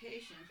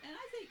implications. And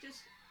I think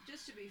just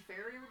to be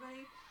fair to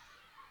everybody,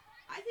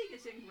 I think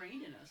it's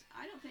ingrained in us.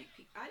 I don't think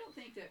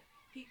that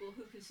people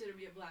who consider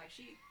me a black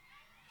sheep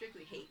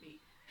strictly hate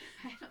me.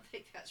 I don't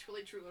think that's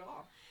really true at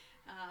all.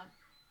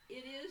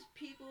 it is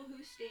people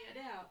who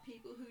stand out,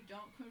 people who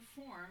don't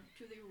conform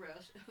to the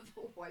rest of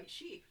the white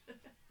sheep.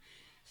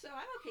 So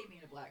I'm okay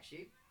being a black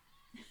sheep.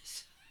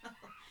 So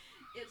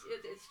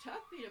it's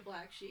tough being a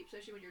black sheep,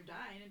 especially when you're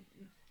dying. And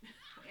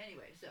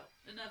anyway, so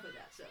enough of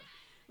that. So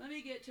let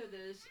me get to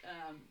this.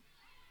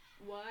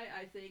 Why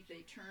I think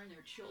they turn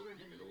their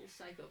children into little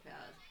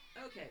psychopaths.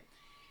 Okay,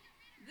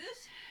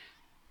 this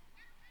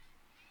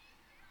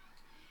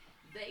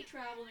they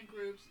travel in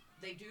groups.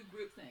 They do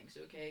group things.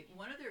 Okay,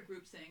 one of their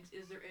group things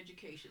is their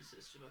education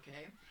system.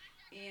 Okay,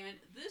 and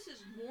this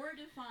is more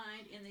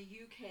defined in the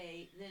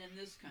UK than in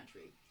this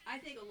country. I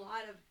think a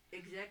lot of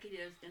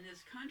executives in this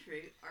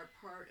country are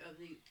part of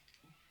the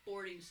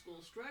boarding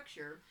school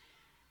structure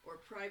or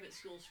private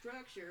school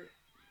structure,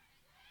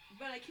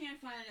 but I can't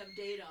find enough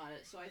data on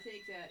it. So I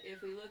think that if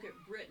we look at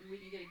Britain, we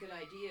can get a good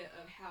idea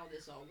of how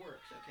this all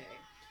works. Okay,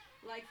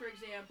 like for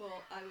example,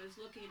 I was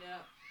looking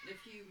up a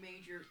few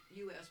major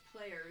U.S.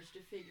 players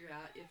to figure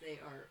out if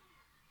they are.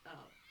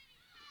 What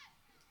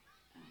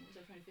was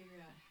I trying to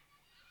figure out?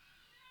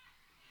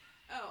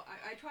 Oh,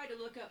 I tried to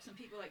look up some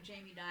people like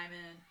Jamie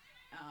Dimon,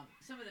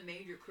 some of the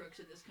major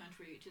crooks in this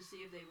country to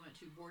see if they went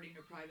to boarding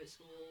or private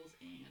schools.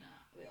 And,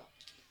 well,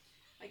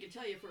 I can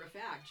tell you for a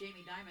fact,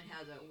 Jamie Dimon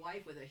has a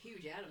wife with a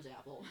huge Adam's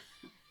apple.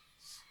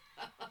 So,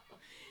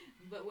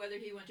 but whether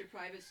he went to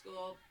private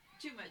school,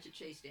 too much to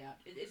chase down.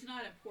 It's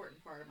not an important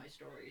part of my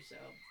story. So,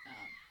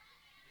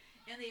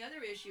 and the other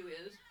issue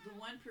is the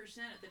 1%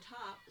 at the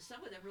top,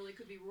 some of them really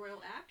could be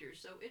royal actors,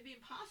 so it'd be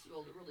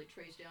impossible to really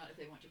trace down if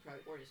they went to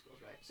private boarding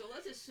schools, right? So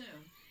let's assume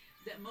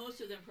that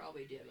most of them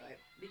probably did, right?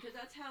 Because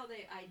that's how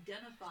they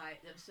identify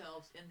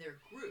themselves in their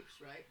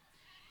groups, right?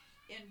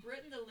 In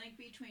Britain, the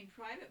link between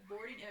private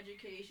boarding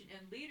education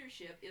and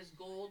leadership is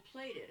gold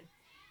plated.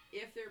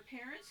 If their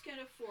parents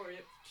can afford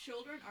it,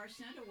 children are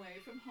sent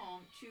away from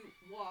home to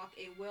walk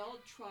a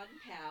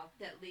well-trodden path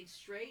that leads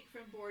straight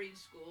from boarding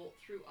school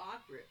through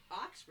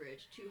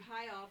Oxbridge to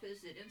high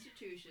office at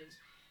institutions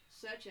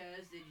such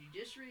as the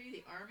judiciary,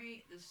 the army,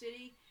 the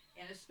city,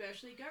 and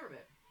especially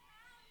government.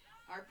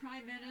 Our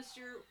prime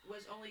minister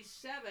was only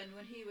 7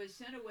 when he was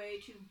sent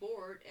away to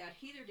board at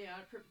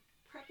Heatherdown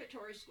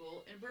Preparatory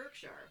School in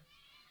Berkshire.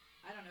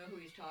 I don't know who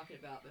he's talking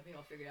about, but maybe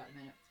I'll figure it out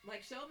in a minute.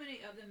 Like so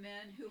many of the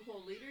men who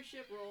hold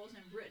leadership roles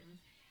in Britain,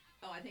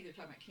 oh, I think they're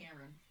talking about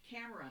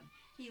Cameron,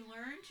 he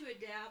learned to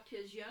adapt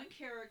his young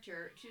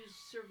character to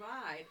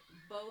survive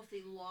both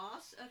the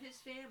loss of his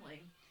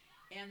family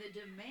and the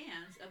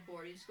demands of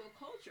boarding school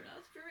culture. Now,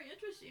 that's very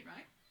interesting,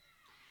 right?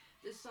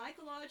 The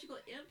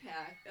psychological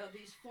impact of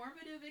these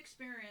formative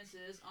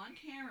experiences on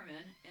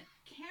Cameron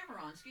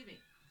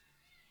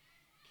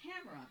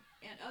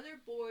and other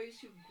boys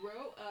who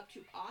grow up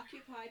to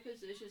occupy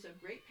positions of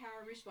great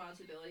power and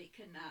responsibility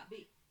cannot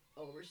be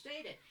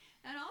overstated.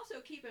 And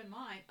also keep in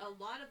mind, a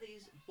lot of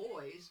these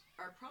boys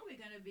are probably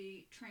going to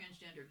be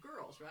transgender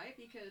girls, right?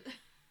 Because,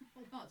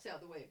 well, it's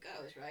how the way it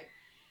goes, right?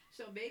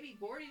 So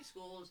maybe boarding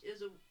schools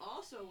is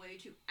also a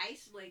way to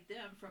isolate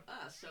them from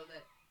us so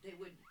that they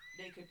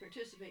could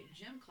participate in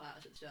gym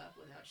class and stuff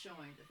without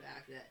showing the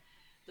fact that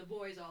the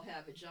boys all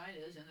have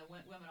vaginas and the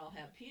women all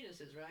have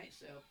penises, right?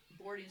 So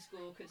boarding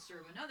school could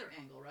serve another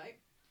angle, right?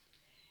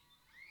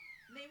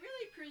 They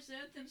really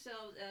present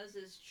themselves as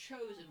this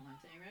chosen one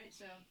thing, right?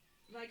 So,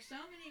 like so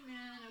many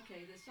men,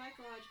 okay, the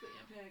psychological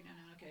impact,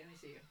 okay, let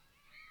me see here.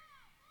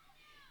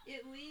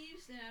 It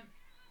leaves them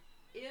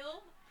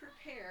ill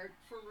prepared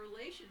for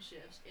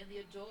relationships in the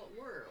adult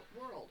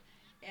world,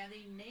 and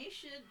a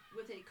nation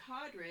with a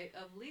cadre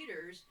of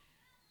leaders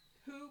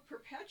who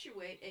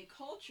perpetuate a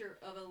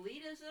culture of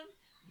elitism,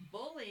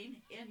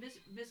 bullying, and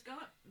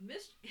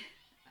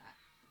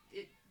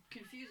it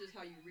confuses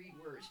how you read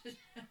words,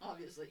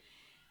 obviously.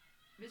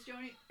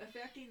 Misjudging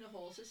affecting the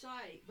whole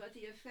society, but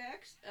the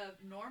effects of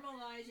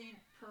normalizing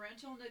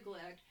parental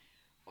neglect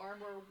are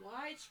more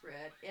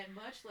widespread and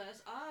much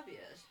less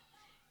obvious.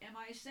 Am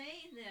I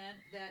saying then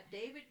that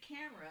David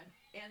Cameron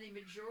and the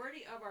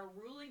majority of our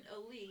ruling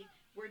elite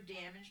were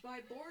damaged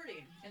by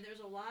boarding? And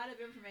there's a lot of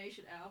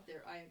information out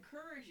there. I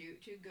encourage you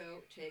to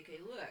go take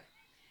a look.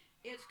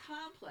 It's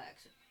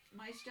complex.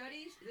 My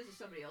studies, this is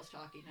somebody else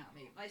talking, not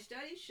me. My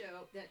studies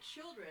show that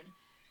children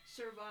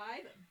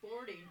survive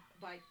boarding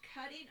by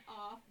cutting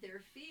off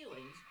their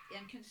feelings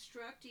and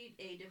constructing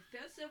a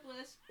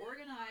defensiveless,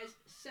 organized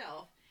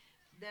self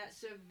that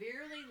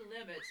severely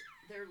limits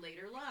their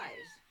later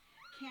lives.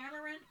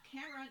 Cameron,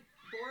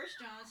 Boris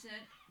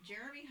Johnson,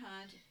 Jeremy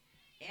Hunt,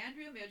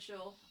 Andrew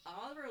Mitchell,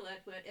 Oliver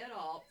Letwin et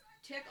al.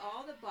 Tick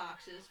all the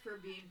boxes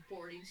for being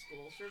boarding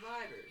school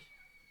survivors.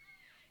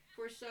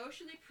 For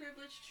socially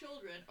privileged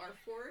children are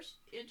forced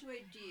into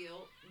a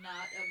deal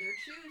not of their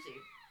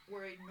choosing,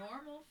 where a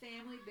normal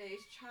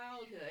family-based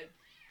childhood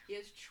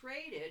is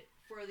traded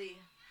for the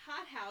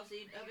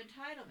hothousing of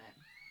entitlement,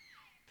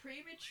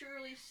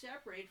 prematurely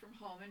separated from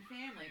home and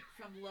family,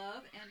 from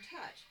love and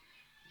touch.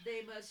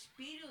 They must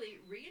speedily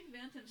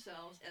reinvent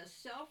themselves as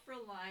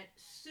self-reliant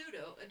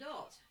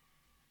pseudo-adults.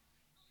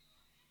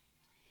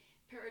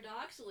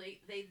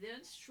 Paradoxically, they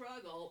then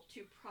struggle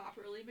to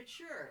properly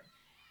mature.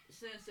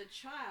 since a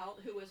child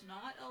who is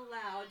not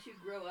allowed to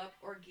grow up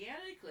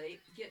organically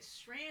gets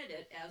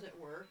stranded, as it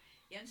were,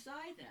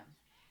 inside them.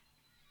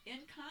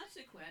 In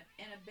consequence,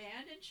 an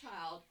abandoned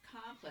child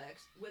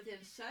complex within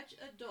such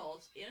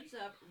adults ends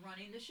up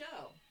running the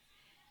show.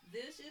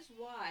 This is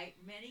why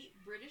many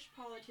British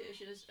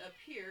politicians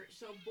appear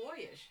so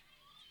boyish.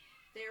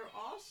 They are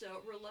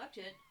also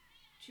reluctant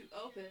to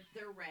open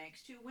their ranks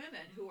to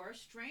women who are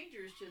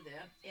strangers to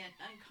them and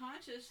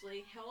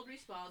unconsciously held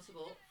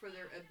responsible for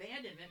their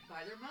abandonment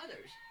by their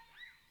mothers.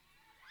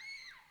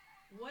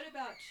 What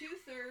about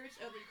two-thirds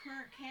of the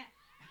current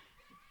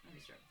Let me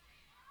start.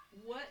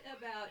 What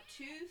about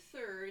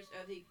two-thirds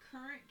of the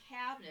current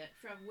cabinet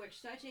from which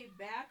such a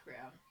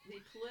background,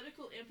 the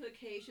political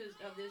implications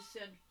of this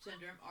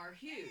syndrome are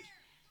huge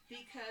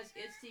because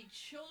it's the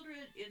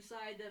children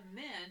inside the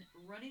men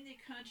running the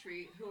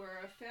country who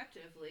are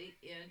effectively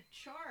in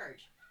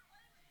charge.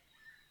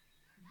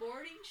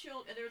 Boarding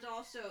children, and there's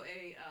also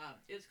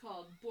it's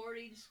called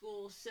boarding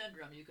school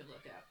syndrome you can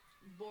look up.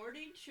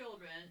 Boarding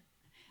children,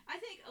 I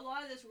think a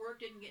lot of this work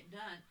didn't get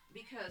done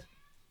because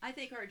I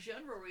think our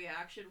general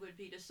reaction would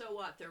be to so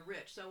what, they're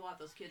rich, so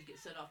what, those kids get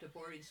sent off to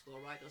boarding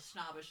school, right? Those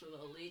snobbish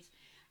little elites.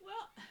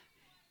 Well,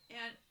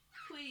 and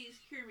please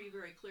hear me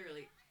very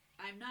clearly.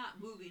 I'm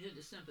not moving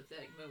into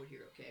sympathetic mode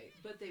here, okay?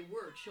 But they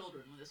were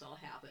children when this all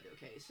happened,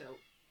 okay?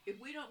 So if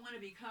we don't want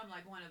to become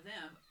like one of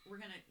them, we're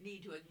going to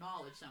need to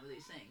acknowledge some of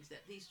these things,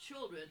 that these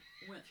children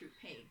went through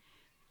pain.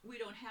 We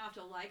don't have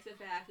to like the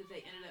fact that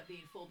they ended up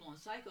being full-blown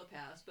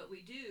psychopaths, but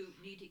we do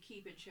need to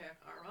keep in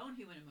check our own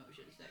human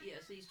emotions, that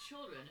yes, these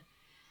children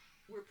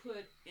were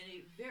put in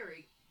a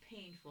very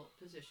painful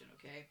position,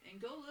 okay?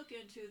 And go look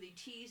into the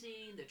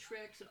teasing, the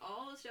tricks, and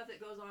all the stuff that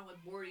goes on with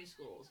boarding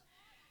schools.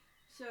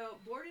 So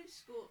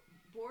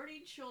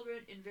boarding children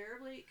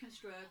invariably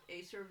construct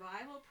a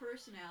survival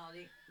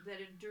personality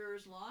that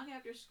endures long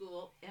after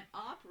school and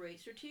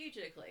operates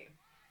strategically.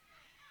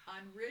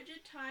 On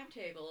rigid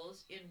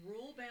timetables in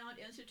rule-bound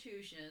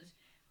institutions,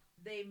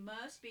 they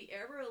must be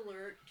ever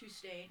alert to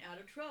staying out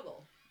of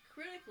trouble.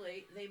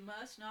 Critically, they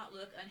must not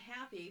look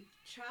unhappy,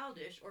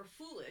 childish, or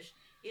foolish,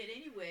 in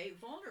any way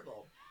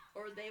vulnerable,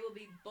 or they will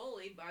be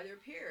bullied by their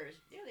peers.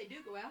 Yeah, they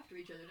do go after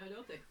each other, now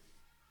don't they?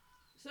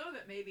 Some of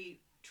it may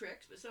be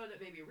tricks, but some of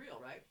it may be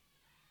real, right?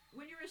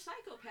 When you're a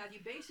psychopath,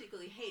 you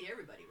basically hate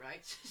everybody,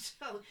 right?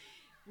 So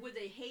would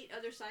they hate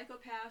other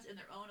psychopaths in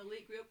their own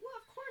elite group? Well,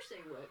 of course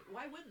they would.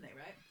 Why wouldn't they,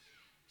 right?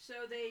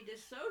 So they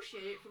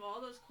dissociate from all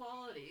those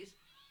qualities,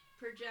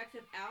 project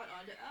them out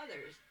onto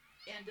others,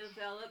 and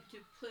develop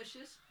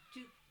duplicitous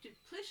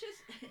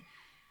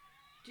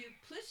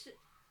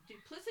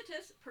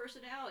duplicitous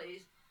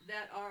personalities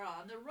that are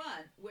on the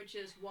run, which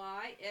is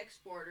why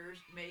exporters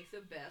make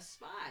the best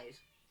spies.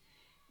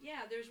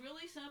 Yeah, there's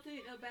really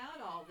something about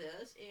all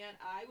this, and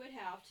I would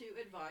have to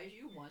advise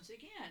you once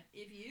again.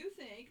 If you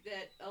think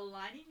that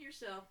aligning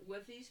yourself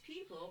with these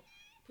people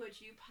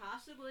puts you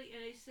possibly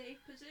in a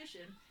safe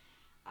position,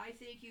 I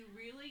think you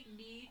really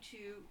need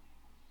to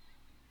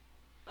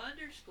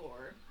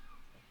underscore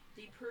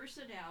the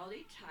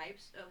personality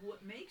types of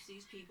what makes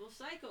these people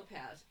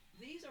psychopaths.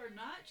 These are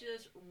not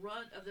just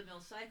run-of-the-mill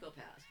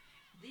psychopaths.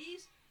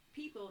 These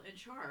people in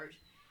charge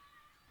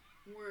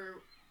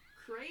were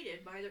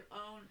created by their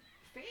own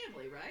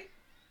family, right?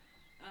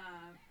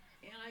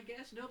 And I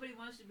guess nobody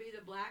wants to be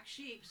the black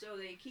sheep, so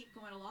they keep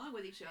going along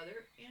with each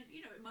other. And,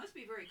 you know, it must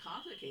be very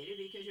complicated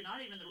because you're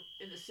not even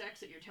in the sex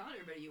that you're telling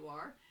everybody you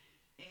are.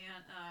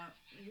 And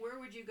where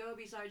would you go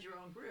besides your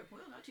own group?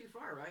 Well, not too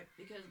far, right?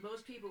 Because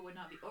most people would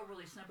not be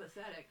overly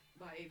sympathetic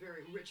by a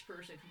very rich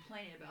person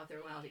complaining about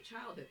their lousy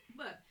childhood.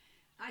 But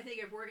I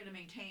think if we're going to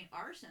maintain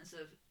our sense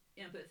of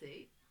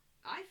empathy,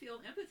 I feel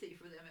empathy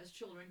for them as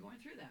children going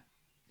through that.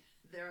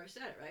 There, I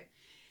said it, right?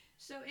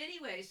 So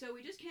anyway, so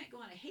we just can't go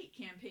on a hate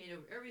campaign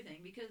over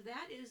everything because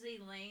that is the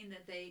lane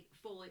that they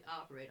fully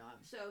operate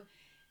on. So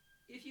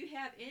if you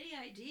have any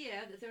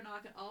idea that they're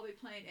not going to all be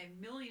playing a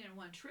million and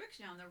one tricks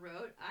down the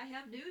road, I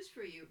have news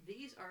for you.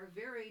 These are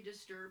very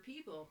disturbed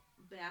people.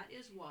 That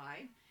is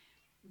why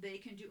they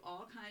can do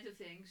all kinds of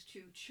things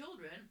to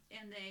children,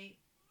 and they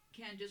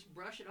can just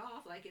brush it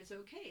off like it's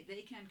okay.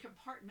 They can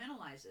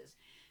compartmentalize this.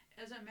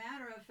 As a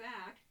matter of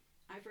fact,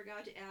 I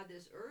forgot to add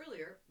this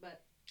earlier,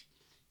 but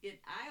in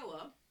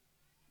Iowa,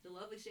 the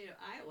lovely state of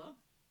Iowa,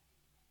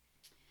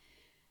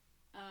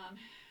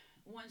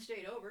 one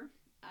state over,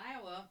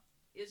 Iowa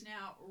is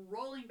now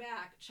rolling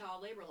back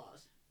child labor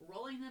laws,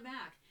 rolling them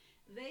back.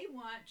 They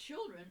want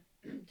children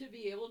to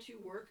be able to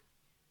work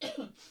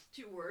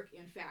to work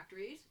in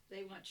factories.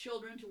 They want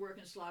children to work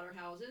in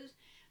slaughterhouses.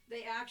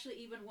 They actually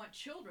even want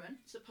children,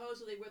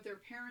 supposedly with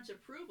their parents'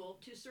 approval,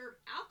 to serve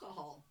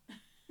alcohol.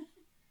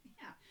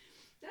 Yeah,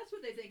 that's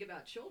what they think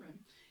about children.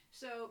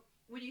 So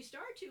when you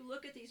start to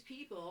look at these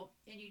people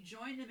and you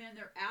join them in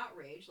their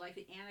outrage, like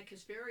the Anna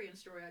Kasparian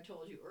story I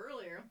told you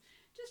earlier,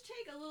 just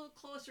take a little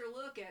closer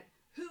look at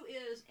who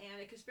is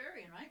Anna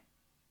Kasparian, right?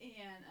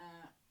 And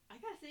I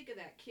got to think of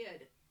that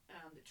kid,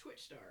 the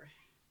Twitch star.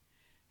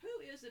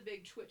 Who is the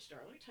big Twitch star?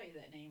 Let me tell you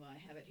that name while I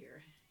have it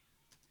here.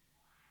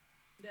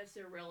 That's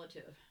their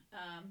relative.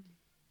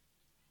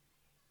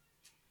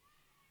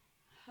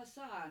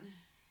 Hassan.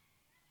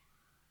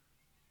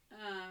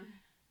 Um,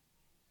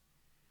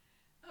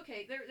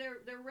 okay,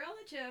 their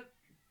relative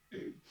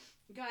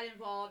got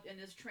involved in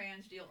this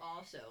trans deal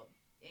also,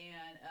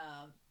 and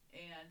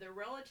their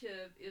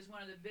relative is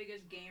one of the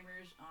biggest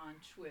gamers on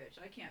Twitch.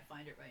 I can't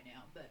find it right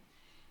now, but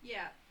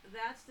yeah,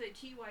 that's the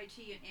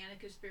TYT and Anna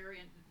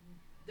Kasparian.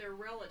 Their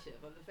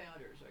relative of the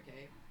founders,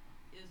 okay,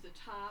 is the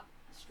top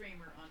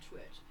streamer on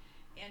Twitch.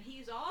 And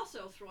he's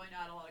also throwing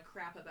out a lot of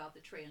crap about the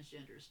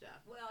transgender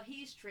stuff. Well,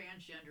 he's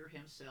transgender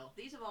himself.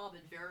 These have all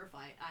been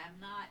verified. I am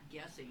not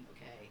guessing,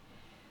 okay?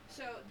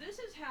 So this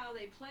is how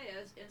they play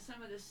us in some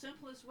of the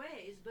simplest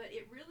ways, but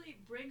it really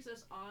brings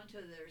us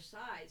onto their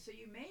side. So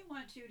you may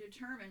want to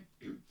determine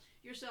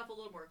yourself a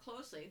little more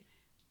closely.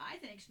 I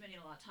think spending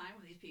a lot of time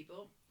with these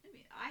people. I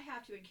mean, I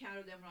have to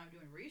encounter them when I'm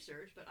doing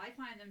research, but I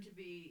find them to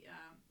be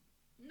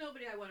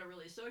nobody I want to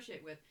really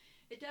associate with.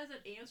 It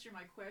doesn't answer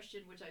my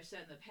question, which I've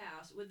said in the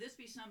past. Would this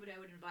be somebody I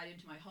would invite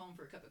into my home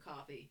for a cup of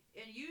coffee?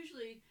 And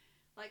usually,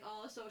 like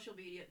all of social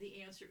media,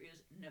 the answer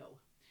is no.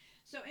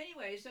 So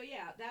anyway, so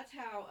yeah, that's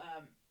how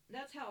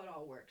it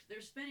all works. They're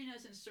spinning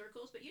us in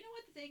circles, but you know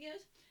what the thing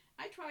is?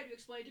 I tried to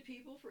explain to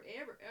people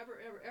forever,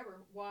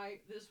 ever,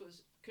 why this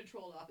was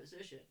controlled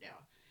opposition.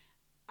 Now,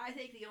 I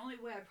think the only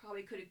way I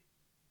probably could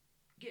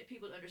get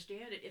people to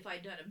understand it if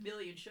I'd done a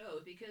million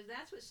shows, because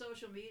that's what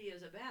social media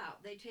is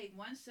about. They take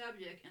one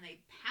subject and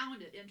they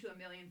pound it into a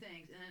million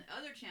things, and then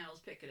other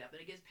channels pick it up,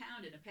 and it gets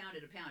pounded and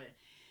pounded and pounded.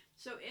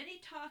 So any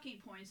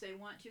talking points they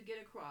want to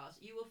get across,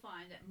 you will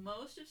find that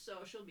most of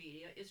social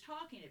media is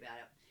talking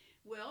about it.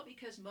 Well,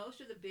 because most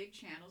of the big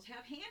channels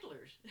have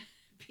handlers,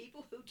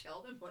 people who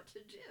tell them what to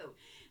do.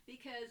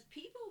 Because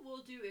people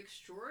will do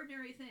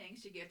extraordinary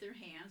things to get their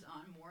hands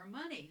on more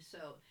money.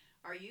 So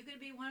are you going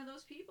to be one of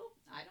those people?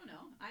 I don't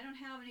know. I don't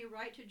have any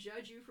right to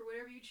judge you for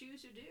whatever you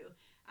choose to do.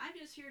 I'm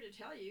just here to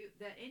tell you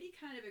that any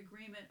kind of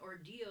agreement or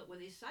deal with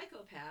a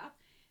psychopath,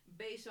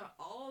 based on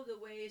all of the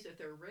ways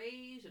that they're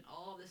raised and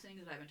all of the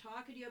things that I've been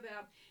talking to you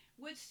about,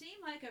 would seem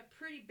like a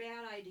pretty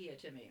bad idea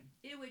to me.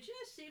 It would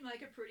just seem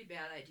like a pretty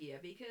bad idea,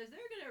 because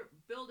they're going to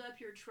build up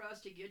your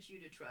trust to get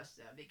you to trust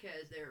them,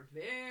 because they're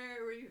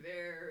very,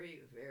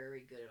 very,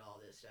 very good at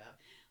all this stuff.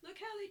 Look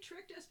how they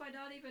tricked us by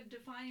not even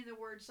defining the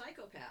word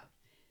psychopath.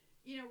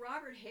 You know,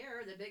 Robert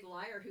Hare, the big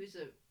liar who's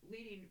a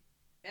leading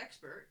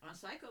expert on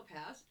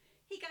psychopaths,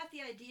 he got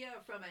the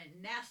idea from a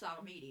NASA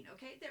meeting,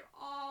 okay? They're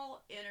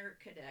all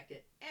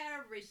interconnected,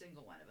 every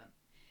single one of them.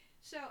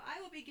 So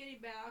I will be getting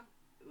back,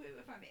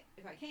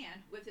 if I can,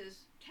 with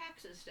his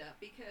taxes stuff,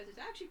 because it's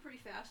actually pretty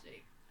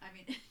fascinating. I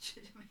mean,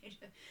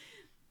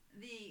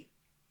 the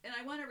and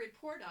I want to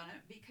report on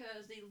it,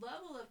 because the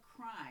level of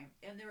crime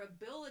and their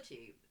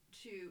ability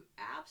to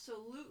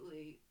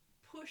absolutely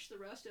push the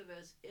rest of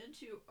us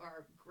into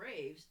our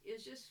graves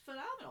is just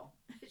phenomenal.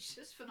 It's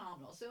just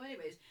phenomenal. So,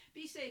 anyways,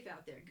 be safe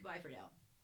out there. Goodbye for now.